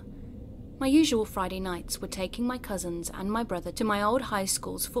car, my usual Friday nights were taking my cousins and my brother to my old high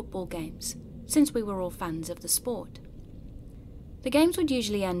school's football games, since we were all fans of the sport. The games would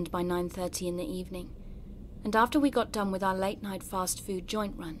usually end by 9:30 in the evening, and after we got done with our late-night fast food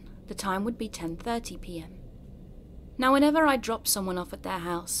joint run, the time would be 10:30 p.m. Now, whenever I dropped someone off at their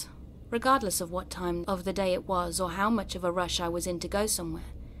house, regardless of what time of the day it was or how much of a rush I was in to go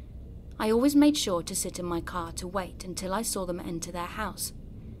somewhere, I always made sure to sit in my car to wait until I saw them enter their house.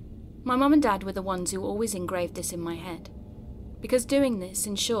 My mum and dad were the ones who always engraved this in my head, because doing this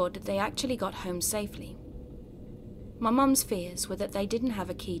ensured that they actually got home safely. My mum's fears were that they didn't have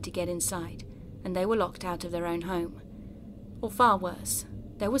a key to get inside, and they were locked out of their own home. Or far worse,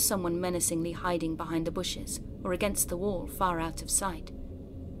 there was someone menacingly hiding behind the bushes or against the wall far out of sight.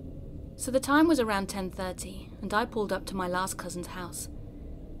 So the time was around 10:30, and I pulled up to my last cousin's house.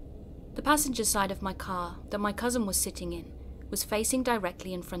 The passenger side of my car that my cousin was sitting in was facing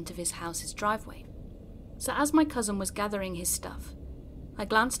directly in front of his house's driveway. So as my cousin was gathering his stuff, I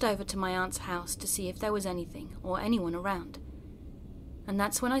glanced over to my aunt's house to see if there was anything or anyone around. And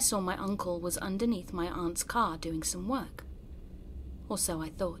that's when I saw my uncle was underneath my aunt's car doing some work. Or so I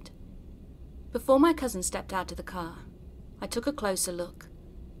thought. Before my cousin stepped out of the car, I took a closer look,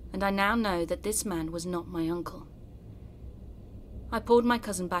 and I now know that this man was not my uncle. I pulled my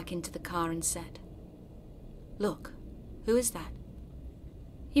cousin back into the car and said, "Look, who is that?"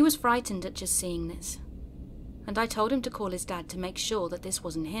 He was frightened at just seeing this, and I told him to call his dad to make sure that this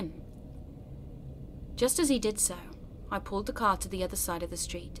wasn't him. Just as he did so, I pulled the car to the other side of the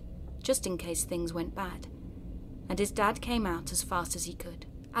street, just in case things went bad, and his dad came out as fast as he could,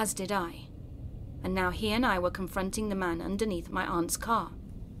 as did I, and now he and I were confronting the man underneath my aunt's car.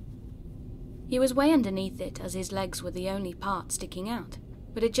 He was way underneath it, as his legs were the only part sticking out,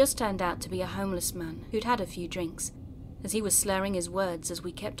 but it just turned out to be a homeless man who'd had a few drinks, as he was slurring his words as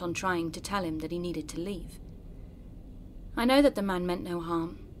we kept on trying to tell him that he needed to leave. I know that the man meant no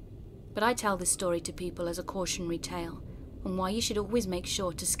harm, but I tell this story to people as a cautionary tale on why you should always make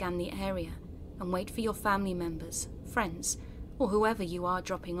sure to scan the area and wait for your family members, friends, or whoever you are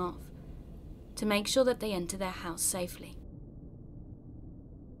dropping off, to make sure that they enter their house safely.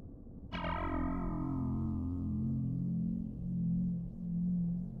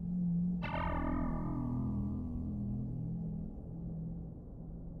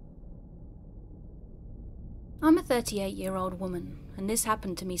 I'm a 38-year-old woman, and this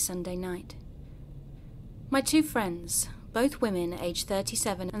happened to me Sunday night. My two friends, both women aged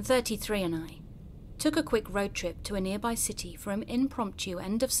 37 and 33, and I took a quick road trip to a nearby city for an impromptu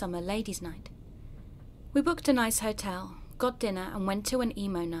end-of-summer ladies' night. We booked a nice hotel, got dinner and went to an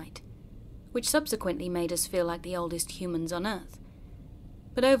emo night, which subsequently made us feel like the oldest humans on Earth.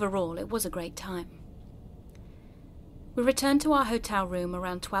 But overall, it was a great time. We returned to our hotel room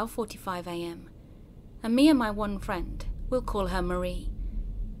around 12:45 a.m, and me and my one friend, we'll call her Marie,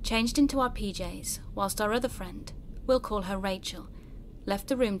 changed into our PJs, whilst our other friend, we'll call her Rachel, left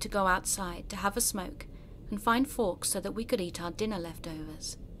the room to go outside to have a smoke and find forks so that we could eat our dinner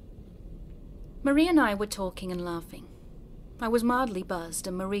leftovers. Marie and I were talking and laughing. I was mildly buzzed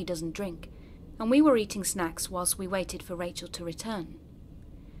and Marie doesn't drink, and we were eating snacks whilst we waited for Rachel to return.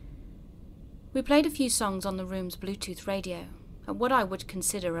 We played a few songs on the room's Bluetooth radio at what I would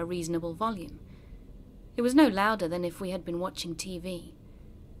consider a reasonable volume. It was no louder than if we had been watching TV.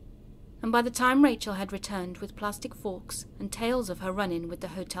 And by the time Rachel had returned with plastic forks and tales of her run-in with the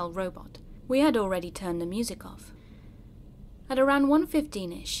hotel robot, we had already turned the music off. At around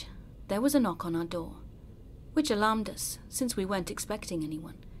 1:15-ish, there was a knock on our door, which alarmed us since we weren't expecting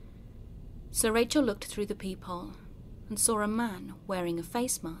anyone. So Rachel looked through the peephole and saw a man wearing a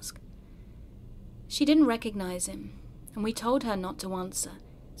face mask. She didn't recognize him, and we told her not to answer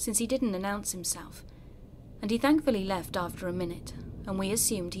since he didn't announce himself, and he thankfully left after a minute, and we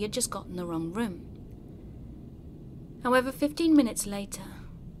assumed he had just gotten the wrong room. However, 15 minutes later,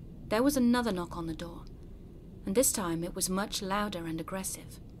 there was another knock on the door, and this time it was much louder and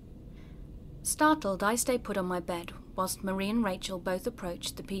aggressive. Startled, I stayed put on my bed whilst Marie and Rachel both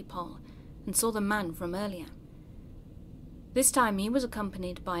approached the peephole and saw the man from earlier. This time he was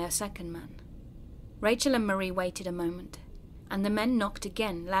accompanied by a second man. Rachel and Marie waited a moment, and the men knocked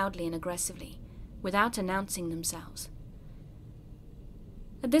again loudly and aggressively, without announcing themselves.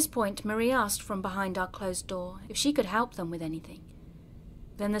 At this point, Marie asked from behind our closed door if she could help them with anything.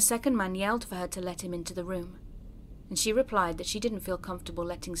 Then the second man yelled for her to let him into the room, and she replied that she didn't feel comfortable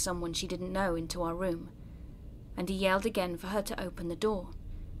letting someone she didn't know into our room, and he yelled again for her to open the door.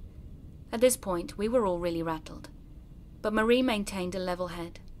 At this point, we were all really rattled, but Marie maintained a level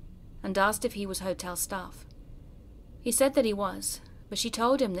head and asked if he was hotel staff. He said that he was, but she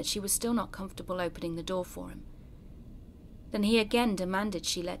told him that she was still not comfortable opening the door for him. Then he again demanded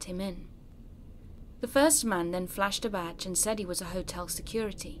she let him in. The first man then flashed a badge and said he was a hotel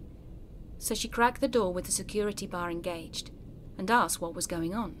security, so she cracked the door with the security bar engaged and asked what was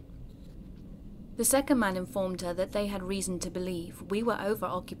going on. The second man informed her that they had reason to believe we were over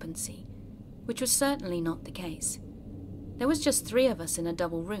occupancy, which was certainly not the case. There was just 3 of us in a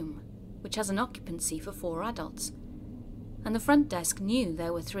double room, which has an occupancy for 4 adults, and the front desk knew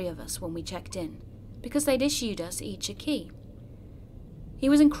there were 3 of us when we checked in, because they'd issued us each a key. He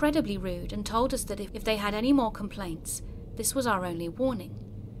was incredibly rude and told us that if they had any more complaints, this was our only warning.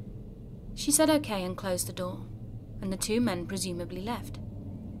 She said okay and closed the door, and the 2 men presumably left.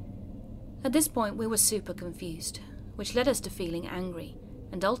 At this point we were super confused, which led us to feeling angry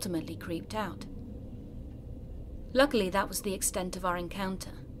and ultimately creeped out. Luckily that was the extent of our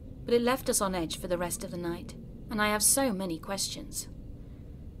encounter, but it left us on edge for the rest of the night, and I have so many questions.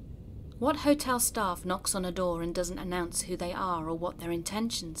 What hotel staff knocks on a door and doesn't announce who they are or what their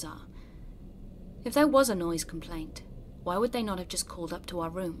intentions are? If there was a noise complaint, why would they not have just called up to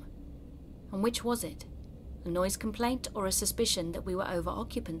our room? And which was it? A noise complaint or a suspicion that we were over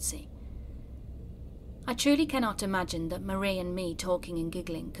occupancy? I truly cannot imagine that Marie and me talking and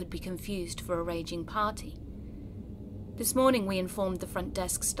giggling could be confused for a raging party. This morning we informed the front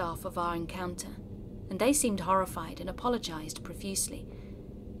desk staff of our encounter, and they seemed horrified and apologized profusely,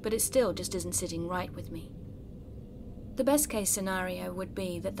 but it still just isn't sitting right with me. The best case scenario would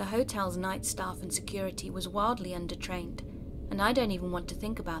be that the hotel's night staff and security was wildly undertrained, and I don't even want to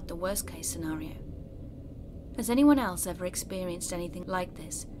think about the worst case scenario. Has anyone else ever experienced anything like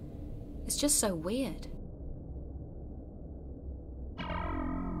this? It's just so weird.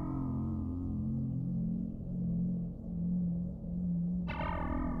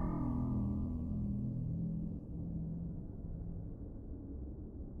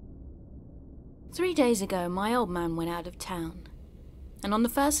 Three days ago, my old man went out of town, and on the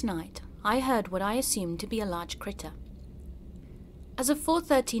first night, I heard what I assumed to be a large critter. As of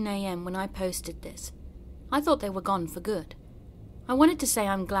 4:13 a.m. when I posted this, I thought they were gone for good. I wanted to say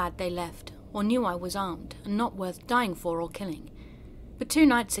I'm glad they left, or knew I was armed and not worth dying for or killing. But 2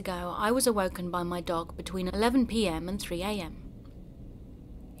 nights ago, I was awoken by my dog between 11 p.m. and 3 a.m.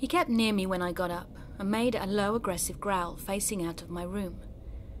 He kept near me when I got up and made a low aggressive growl facing out of my room.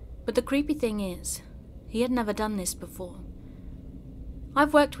 But the creepy thing is, he had never done this before.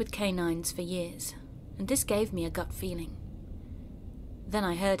 I've worked with canines for years, and this gave me a gut feeling. Then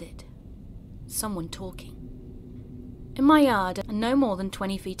I heard it. Someone talking. In my yard, and no more than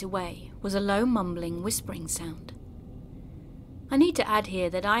 20 feet away, was a low mumbling, whispering sound. I need to add here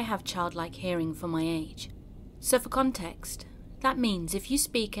that I have childlike hearing for my age. So for context, that means if you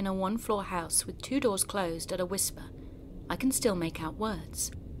speak in a one-floor house with 2 doors closed at a whisper, I can still make out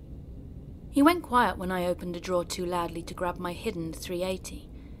words. He went quiet when I opened a drawer too loudly to grab my hidden 380,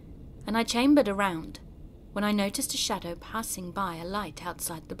 and I chambered around when I noticed a shadow passing by a light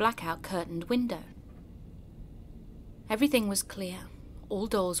outside the blackout curtained window. Everything was clear, all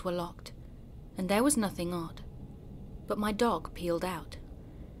doors were locked, and there was nothing odd. But my dog peeled out.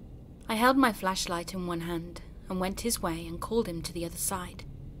 I held my flashlight in one hand and went his way and called him to the other side,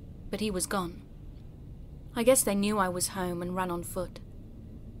 but he was gone. I guess they knew I was home and ran on foot.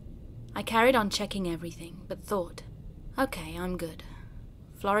 I carried on checking everything, but thought, okay, I'm good.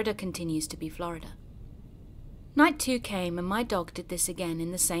 Florida continues to be Florida. Night 2 came and my dog did this again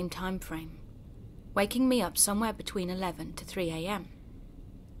in the same time frame, waking me up somewhere between 11 to 3 a.m.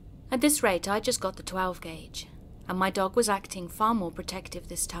 At this rate, I just got the 12 gauge, and my dog was acting far more protective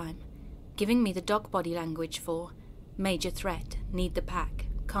this time, giving me the dog body language for major threat, need the pack,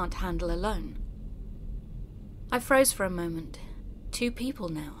 can't handle alone. I froze for a moment. 2 people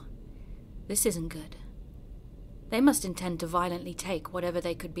now. This isn't good. They must intend to violently take whatever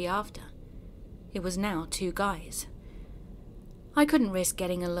they could be after. It was now 2 guys. I couldn't risk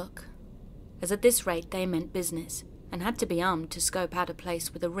getting a look, as at this rate they meant business, and had to be armed to scope out a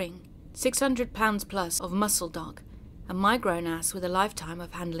place with a ring, 600 pounds plus of muscle dog, and my grown ass with a lifetime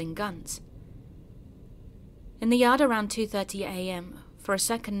of handling guns. In the yard around 2:30 a.m, for a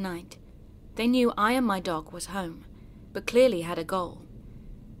second night, they knew I and my dog was home, but clearly had a goal.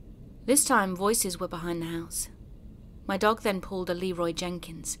 This time voices were behind the house. My dog then pulled a Leroy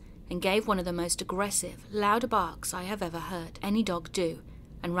Jenkins and gave one of the most aggressive, loud barks I have ever heard any dog do,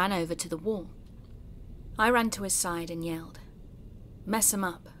 and ran over to the wall. I ran to his side and yelled, "Mess 'em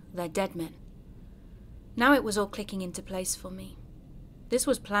up, they're dead men." Now it was all clicking into place for me. This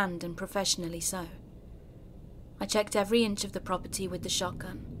was planned and professionally so. I checked every inch of the property with the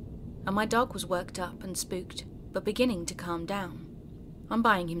shotgun, and my dog was worked up and spooked, but beginning to calm down. I'm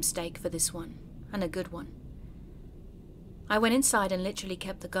buying him steak for this one, and a good one. I went inside and literally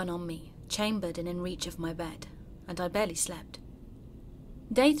kept the gun on me, chambered and in reach of my bed, and I barely slept.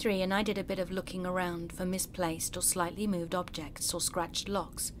 Day 3 and I did a bit of looking around for misplaced or slightly moved objects or scratched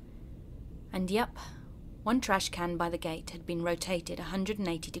locks. And yep, one trash can by the gate had been rotated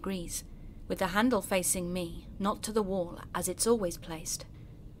 180 degrees, with the handle facing me, not to the wall as it's always placed.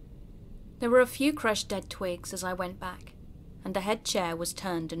 There were a few crushed dead twigs as I went back, and the head chair was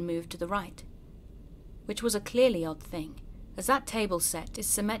turned and moved to the right, which was a clearly odd thing, as that table set is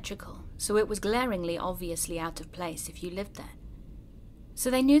symmetrical, so it was glaringly obviously out of place if you lived there. So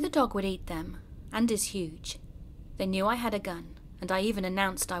they knew the dog would eat them, and is huge. They knew I had a gun, and I even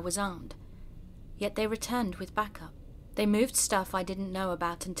announced I was armed. Yet they returned with backup. They moved stuff I didn't know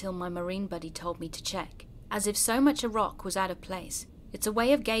about until my Marine buddy told me to check, as if so much a rock was out of place. It's a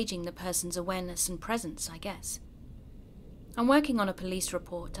way of gauging the person's awareness and presence, I guess. I'm working on a police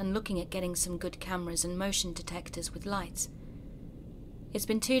report and looking at getting some good cameras and motion detectors with lights. It's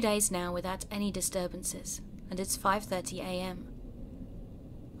been 2 days now without any disturbances, and it's 5:30 a.m.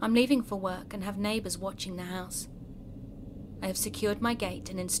 I'm leaving for work and have neighbours watching the house. I have secured my gate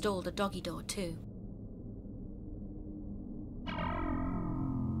and installed a doggy door too.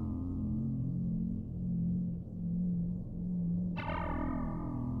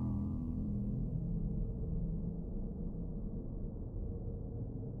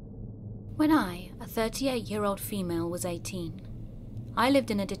 When I, a 38-year-old female, was 18, I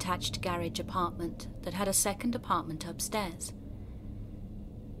lived in a detached garage apartment that had a second apartment upstairs.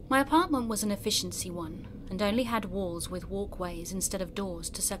 My apartment was an efficiency one and only had walls with walkways instead of doors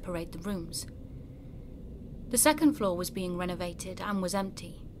to separate the rooms. The second floor was being renovated and was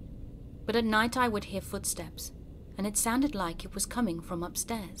empty, but at night I would hear footsteps, and it sounded like it was coming from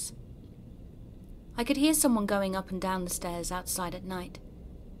upstairs. I could hear someone going up and down the stairs outside at night,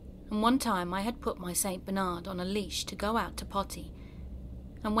 and one time I had put my Saint Bernard on a leash to go out to potty,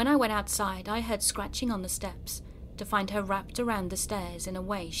 and when I went outside I heard scratching on the steps to find her wrapped around the stairs in a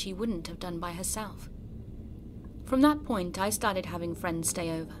way she wouldn't have done by herself. From that point I started having friends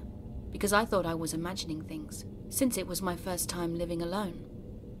stay over, because I thought I was imagining things, since it was my first time living alone.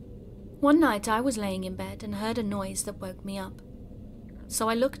 One night I was laying in bed and heard a noise that woke me up. So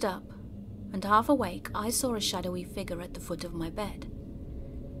I looked up, and half awake I saw a shadowy figure at the foot of my bed.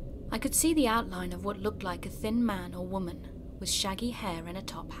 I could see the outline of what looked like a thin man or woman with shaggy hair and a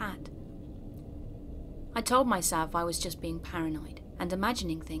top hat. I told myself I was just being paranoid and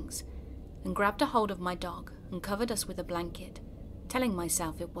imagining things, and grabbed a hold of my dog and covered us with a blanket, telling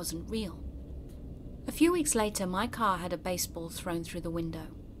myself it wasn't real. A few weeks later, my car had a baseball thrown through the window,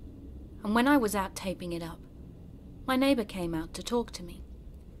 and when I was out taping it up, my neighbour came out to talk to me.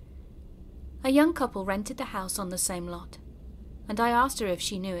 A young couple rented the house on the same lot, and I asked her if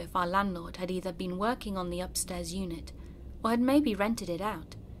she knew if our landlord had either been working on the upstairs unit or had maybe rented it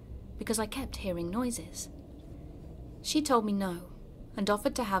out, because I kept hearing noises. She told me no, and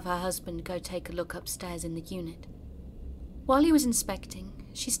offered to have her husband go take a look upstairs in the unit. While he was inspecting,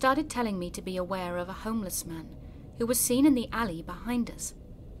 she started telling me to be aware of a homeless man who was seen in the alley behind us.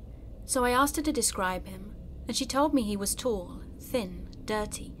 So I asked her to describe him, and she told me he was tall, thin,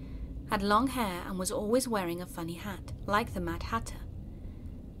 dirty, had long hair and was always wearing a funny hat, like the Mad Hatter.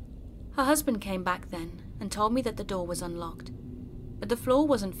 Her husband came back then and told me that the door was unlocked, but the floor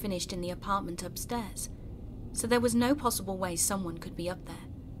wasn't finished in the apartment upstairs, so there was no possible way someone could be up there,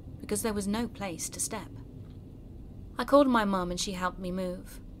 because there was no place to step. I called my mum and she helped me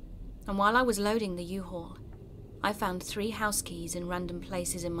move, and while I was loading the U-Haul, I found 3 house keys in random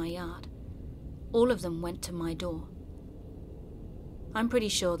places in my yard. All of them went to my door. I'm pretty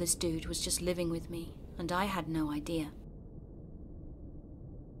sure this dude was just living with me, and I had no idea.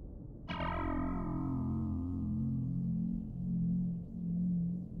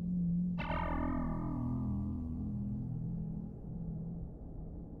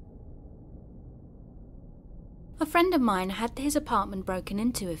 A friend of mine had his apartment broken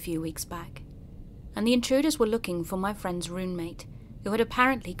into a few weeks back, and the intruders were looking for my friend's roommate, who had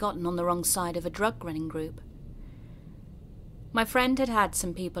apparently gotten on the wrong side of a drug-running group. My friend had had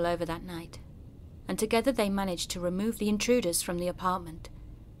some people over that night, and together they managed to remove the intruders from the apartment,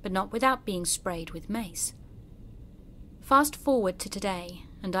 but not without being sprayed with mace. Fast forward to today,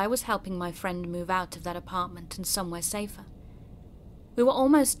 and I was helping my friend move out of that apartment and somewhere safer. We were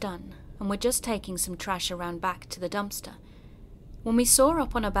almost done, and were just taking some trash around back to the dumpster, when we saw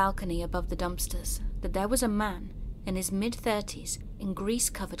up on a balcony above the dumpsters that there was a man in his mid-30s in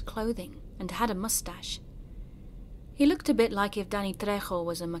grease-covered clothing and had a mustache. He looked a bit like if Danny Trejo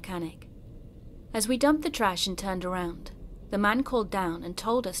was a mechanic. As we dumped the trash and turned around, the man called down and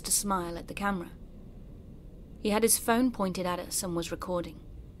told us to smile at the camera. He had his phone pointed at us and was recording.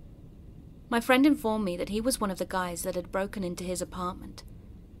 My friend informed me that he was one of the guys that had broken into his apartment,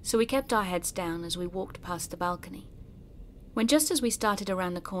 so we kept our heads down as we walked past the balcony. When just as we started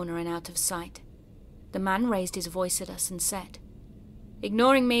around the corner and out of sight, the man raised his voice at us and said,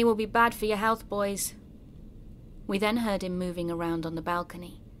 "Ignoring me will be bad for your health, boys." We then heard him moving around on the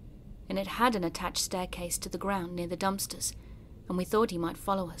balcony, and it had an attached staircase to the ground near the dumpsters, and we thought he might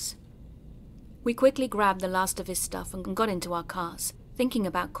follow us. We quickly grabbed the last of his stuff and got into our cars, thinking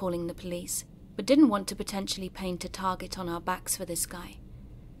about calling the police, but didn't want to potentially paint a target on our backs for this guy.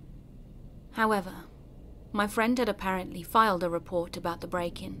 However, my friend had apparently filed a report about the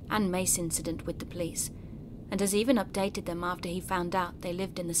break-in and mace incident with the police, and has even updated them after he found out they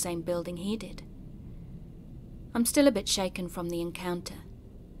lived in the same building he did. I'm still a bit shaken from the encounter,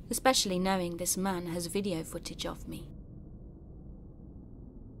 especially knowing this man has video footage of me.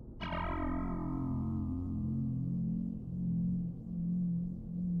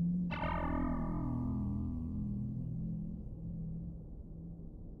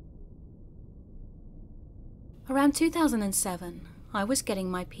 Around 2007, I was getting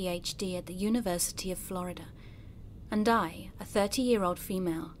my PhD at the University of Florida, and I, a 30-year-old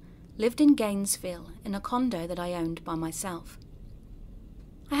female, lived in Gainesville in a condo that I owned by myself.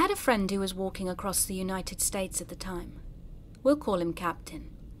 I had a friend who was walking across the United States at the time. We'll call him Captain.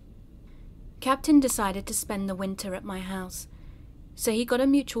 Captain decided to spend the winter at my house, so he got a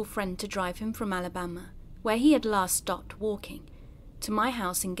mutual friend to drive him from Alabama, where he had last stopped walking, to my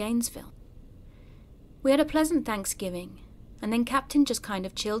house in Gainesville. We had a pleasant Thanksgiving, and then Captain just kind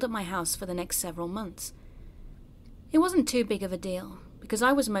of chilled at my house for the next several months. It wasn't too big of a deal, because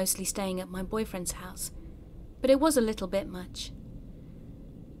I was mostly staying at my boyfriend's house, but it was a little bit much.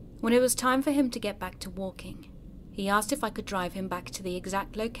 When it was time for him to get back to walking, he asked if I could drive him back to the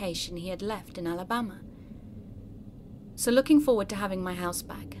exact location he had left in Alabama. So looking forward to having my house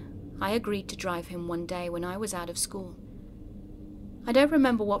back, I agreed to drive him one day when I was out of school. I don't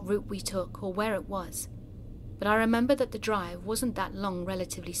remember what route we took or where it was, but I remember that the drive wasn't that long,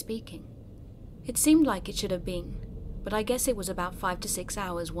 relatively speaking. It seemed like it should have been, but I guess it was about 5 to 6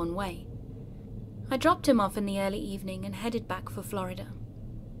 hours one way. I dropped him off in the early evening and headed back for Florida,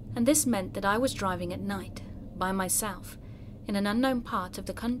 and this meant that I was driving at night, by myself, in an unknown part of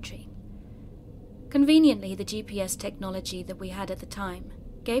the country. Conveniently, the GPS technology that we had at the time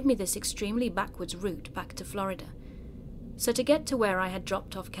gave me this extremely backwards route back to Florida, so to get to where I had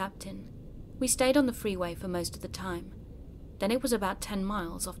dropped off Captain, we stayed on the freeway for most of the time. Then it was about 10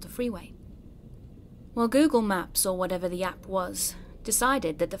 miles off the freeway. Well, Google Maps, or whatever the app was,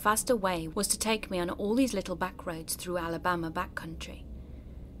 decided that the faster way was to take me on all these little back roads through Alabama backcountry.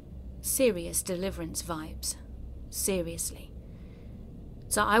 Serious deliverance vibes. Seriously.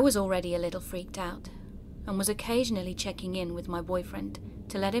 So I was already a little freaked out, and was occasionally checking in with my boyfriend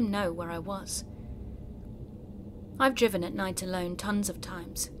to let him know where I was. I've driven at night alone tons of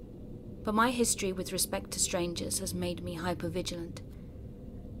times, but my history with respect to strangers has made me hypervigilant.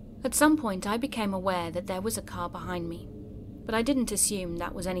 At some point I became aware that there was a car behind me, but I didn't assume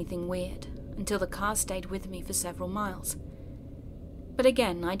that was anything weird until the car stayed with me for several miles. But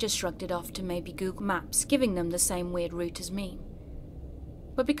again, I just shrugged it off to maybe Google Maps giving them the same weird route as me.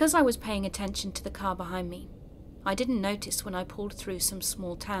 But because I was paying attention to the car behind me, I didn't notice when I pulled through some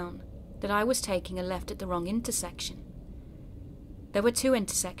small town that I was taking a left at the wrong intersection. There were 2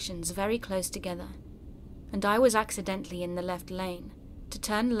 intersections very close together, and I was accidentally in the left lane to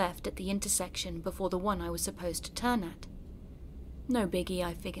turn left at the intersection before the one I was supposed to turn at. No biggie,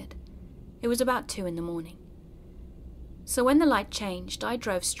 I figured. It was about 2 in the morning. So when the light changed, I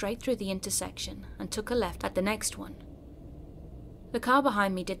drove straight through the intersection and took a left at the next one. The car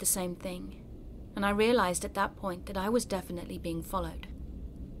behind me did the same thing, and I realized at that point that I was definitely being followed.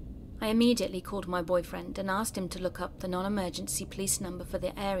 I immediately called my boyfriend and asked him to look up the non-emergency police number for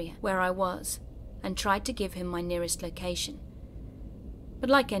the area where I was, and tried to give him my nearest location. But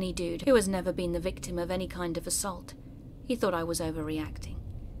like any dude who has never been the victim of any kind of assault, he thought I was overreacting.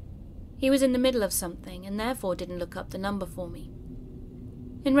 He was in the middle of something and therefore didn't look up the number for me.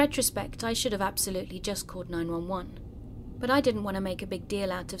 In retrospect, I should have absolutely just called 911, but I didn't want to make a big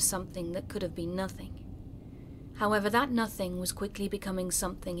deal out of something that could have been nothing. However, that nothing was quickly becoming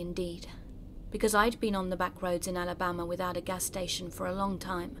something indeed, because I'd been on the back roads in Alabama without a gas station for a long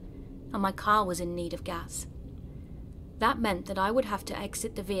time, and my car was in need of gas. That meant that I would have to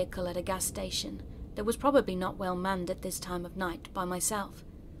exit the vehicle at a gas station that was probably not well manned at this time of night by myself.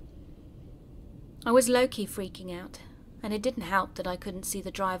 I was low-key freaking out, and it didn't help that I couldn't see the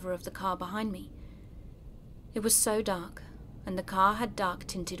driver of the car behind me. It was so dark, and the car had dark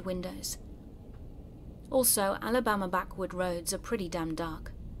tinted windows. Also, Alabama backwood roads are pretty damn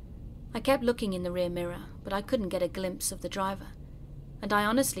dark. I kept looking in the rear mirror, but I couldn't get a glimpse of the driver, and I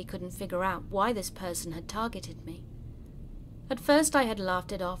honestly couldn't figure out why this person had targeted me. At first I had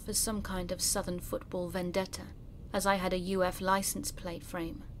laughed it off as some kind of Southern football vendetta, as I had a UF license plate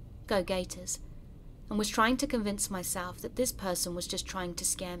frame, go Gators, and was trying to convince myself that this person was just trying to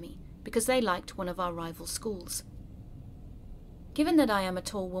scare me because they liked one of our rival schools. Given that I am a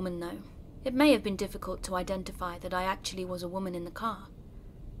tall woman though, it may have been difficult to identify that I actually was a woman in the car.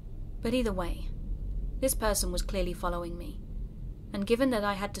 But either way, this person was clearly following me, and given that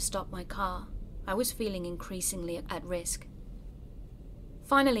I had to stop my car, I was feeling increasingly at risk.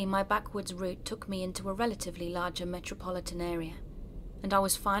 Finally, my backwoods route took me into a relatively larger metropolitan area, and I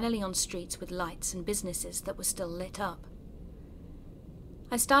was finally on streets with lights and businesses that were still lit up.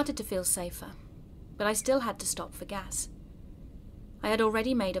 I started to feel safer, but I still had to stop for gas. I had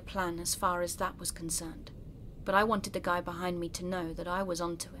already made a plan as far as that was concerned, but I wanted the guy behind me to know that I was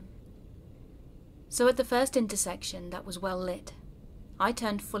onto him. So at the first intersection that was well lit, I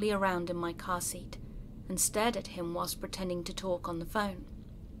turned fully around in my car seat and stared at him whilst pretending to talk on the phone.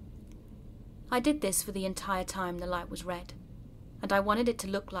 I did this for the entire time the light was red, and I wanted it to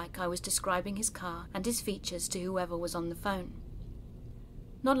look like I was describing his car and his features to whoever was on the phone.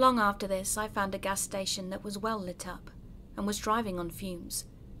 Not long after this, I found a gas station that was well lit up, and was driving on fumes,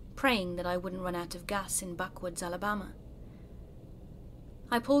 praying that I wouldn't run out of gas in backwoods Alabama.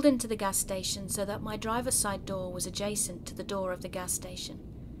 I pulled into the gas station so that my driver's side door was adjacent to the door of the gas station,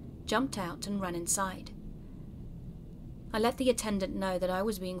 jumped out and ran inside. I let the attendant know that I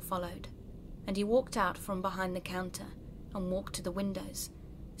was being followed, and he walked out from behind the counter and walked to the windows,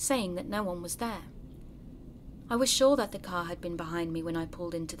 saying that no one was there. I was sure that the car had been behind me when I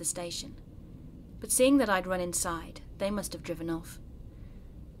pulled into the station, but seeing that I'd run inside, they must have driven off.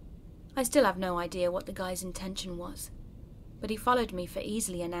 I still have no idea what the guy's intention was, but he followed me for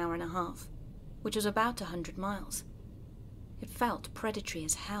easily an hour and a half, which was about 100 miles. It felt predatory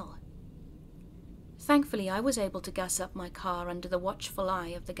as hell. Thankfully, I was able to gas up my car under the watchful eye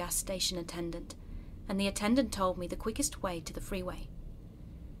of the gas station attendant, and the attendant told me the quickest way to the freeway.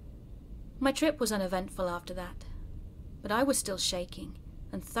 My trip was uneventful after that, but I was still shaking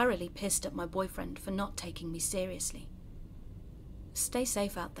and thoroughly pissed at my boyfriend for not taking me seriously. Stay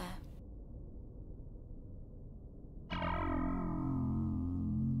safe out there.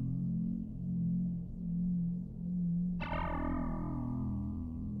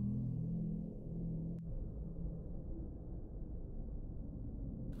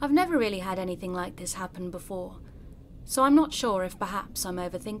 I've never really had anything like this happen before, so I'm not sure if perhaps I'm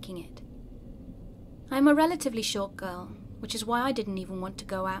overthinking it. I'm a relatively short girl, which is why I didn't even want to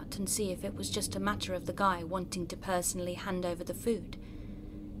go out and see if it was just a matter of the guy wanting to personally hand over the food.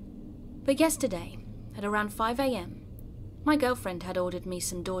 But yesterday, at around 5 AM, my girlfriend had ordered me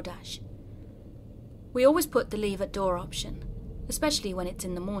some DoorDash. We always put the leave at door option, especially when it's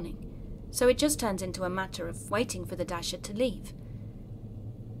in the morning, so it just turns into a matter of waiting for the dasher to leave.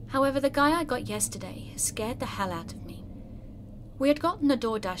 However, the guy I got yesterday scared the hell out of me. We had gotten a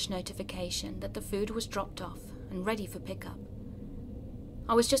DoorDash notification that the food was dropped off and ready for pickup.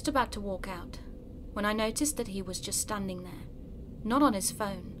 I was just about to walk out when I noticed that he was just standing there, not on his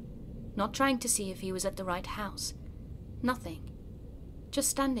phone, not trying to see if he was at the right house. Nothing. Just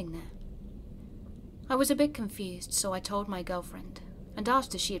standing there. I was a bit confused, so I told my girlfriend and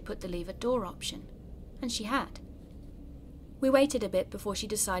asked if she had put the leave at door option, and she had. We waited a bit before she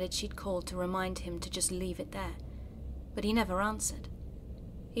decided she'd call to remind him to just leave it there, but he never answered.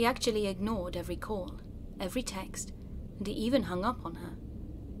 He actually ignored every call, every text, and he even hung up on her.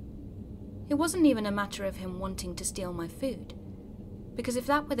 It wasn't even a matter of him wanting to steal my food, because if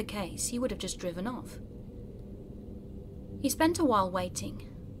that were the case, he would have just driven off. He spent a while waiting,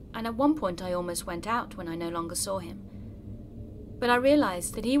 and at one point I almost went out when I no longer saw him. But I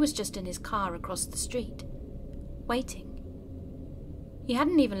realized that he was just in his car across the street, waiting. He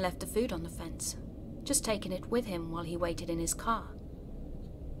hadn't even left the food on the fence, just taken it with him while he waited in his car.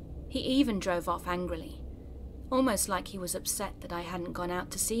 He even drove off angrily, almost like he was upset that I hadn't gone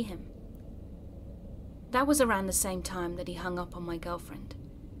out to see him. That was around the same time that he hung up on my girlfriend,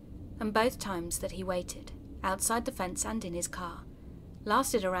 and both times that he waited, outside the fence and in his car,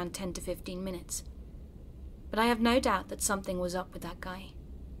 lasted around 10 to 15 minutes. But I have no doubt that something was up with that guy.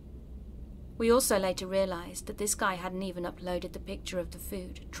 We also later realized that this guy hadn't even uploaded the picture of the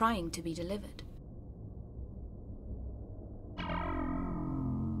food trying to be delivered.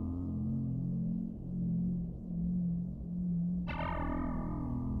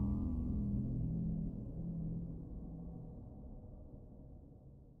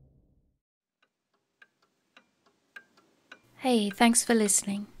 Hey, thanks for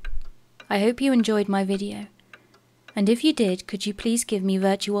listening. I hope you enjoyed my video. And if you did, could you please give me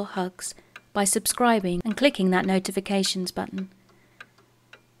virtual hugs by subscribing and clicking that notifications button.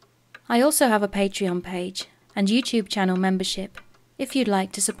 I also have a Patreon page and YouTube channel membership if you'd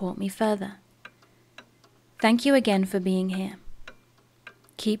like to support me further. Thank you again for being here.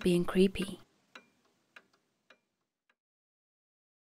 Keep being creepy.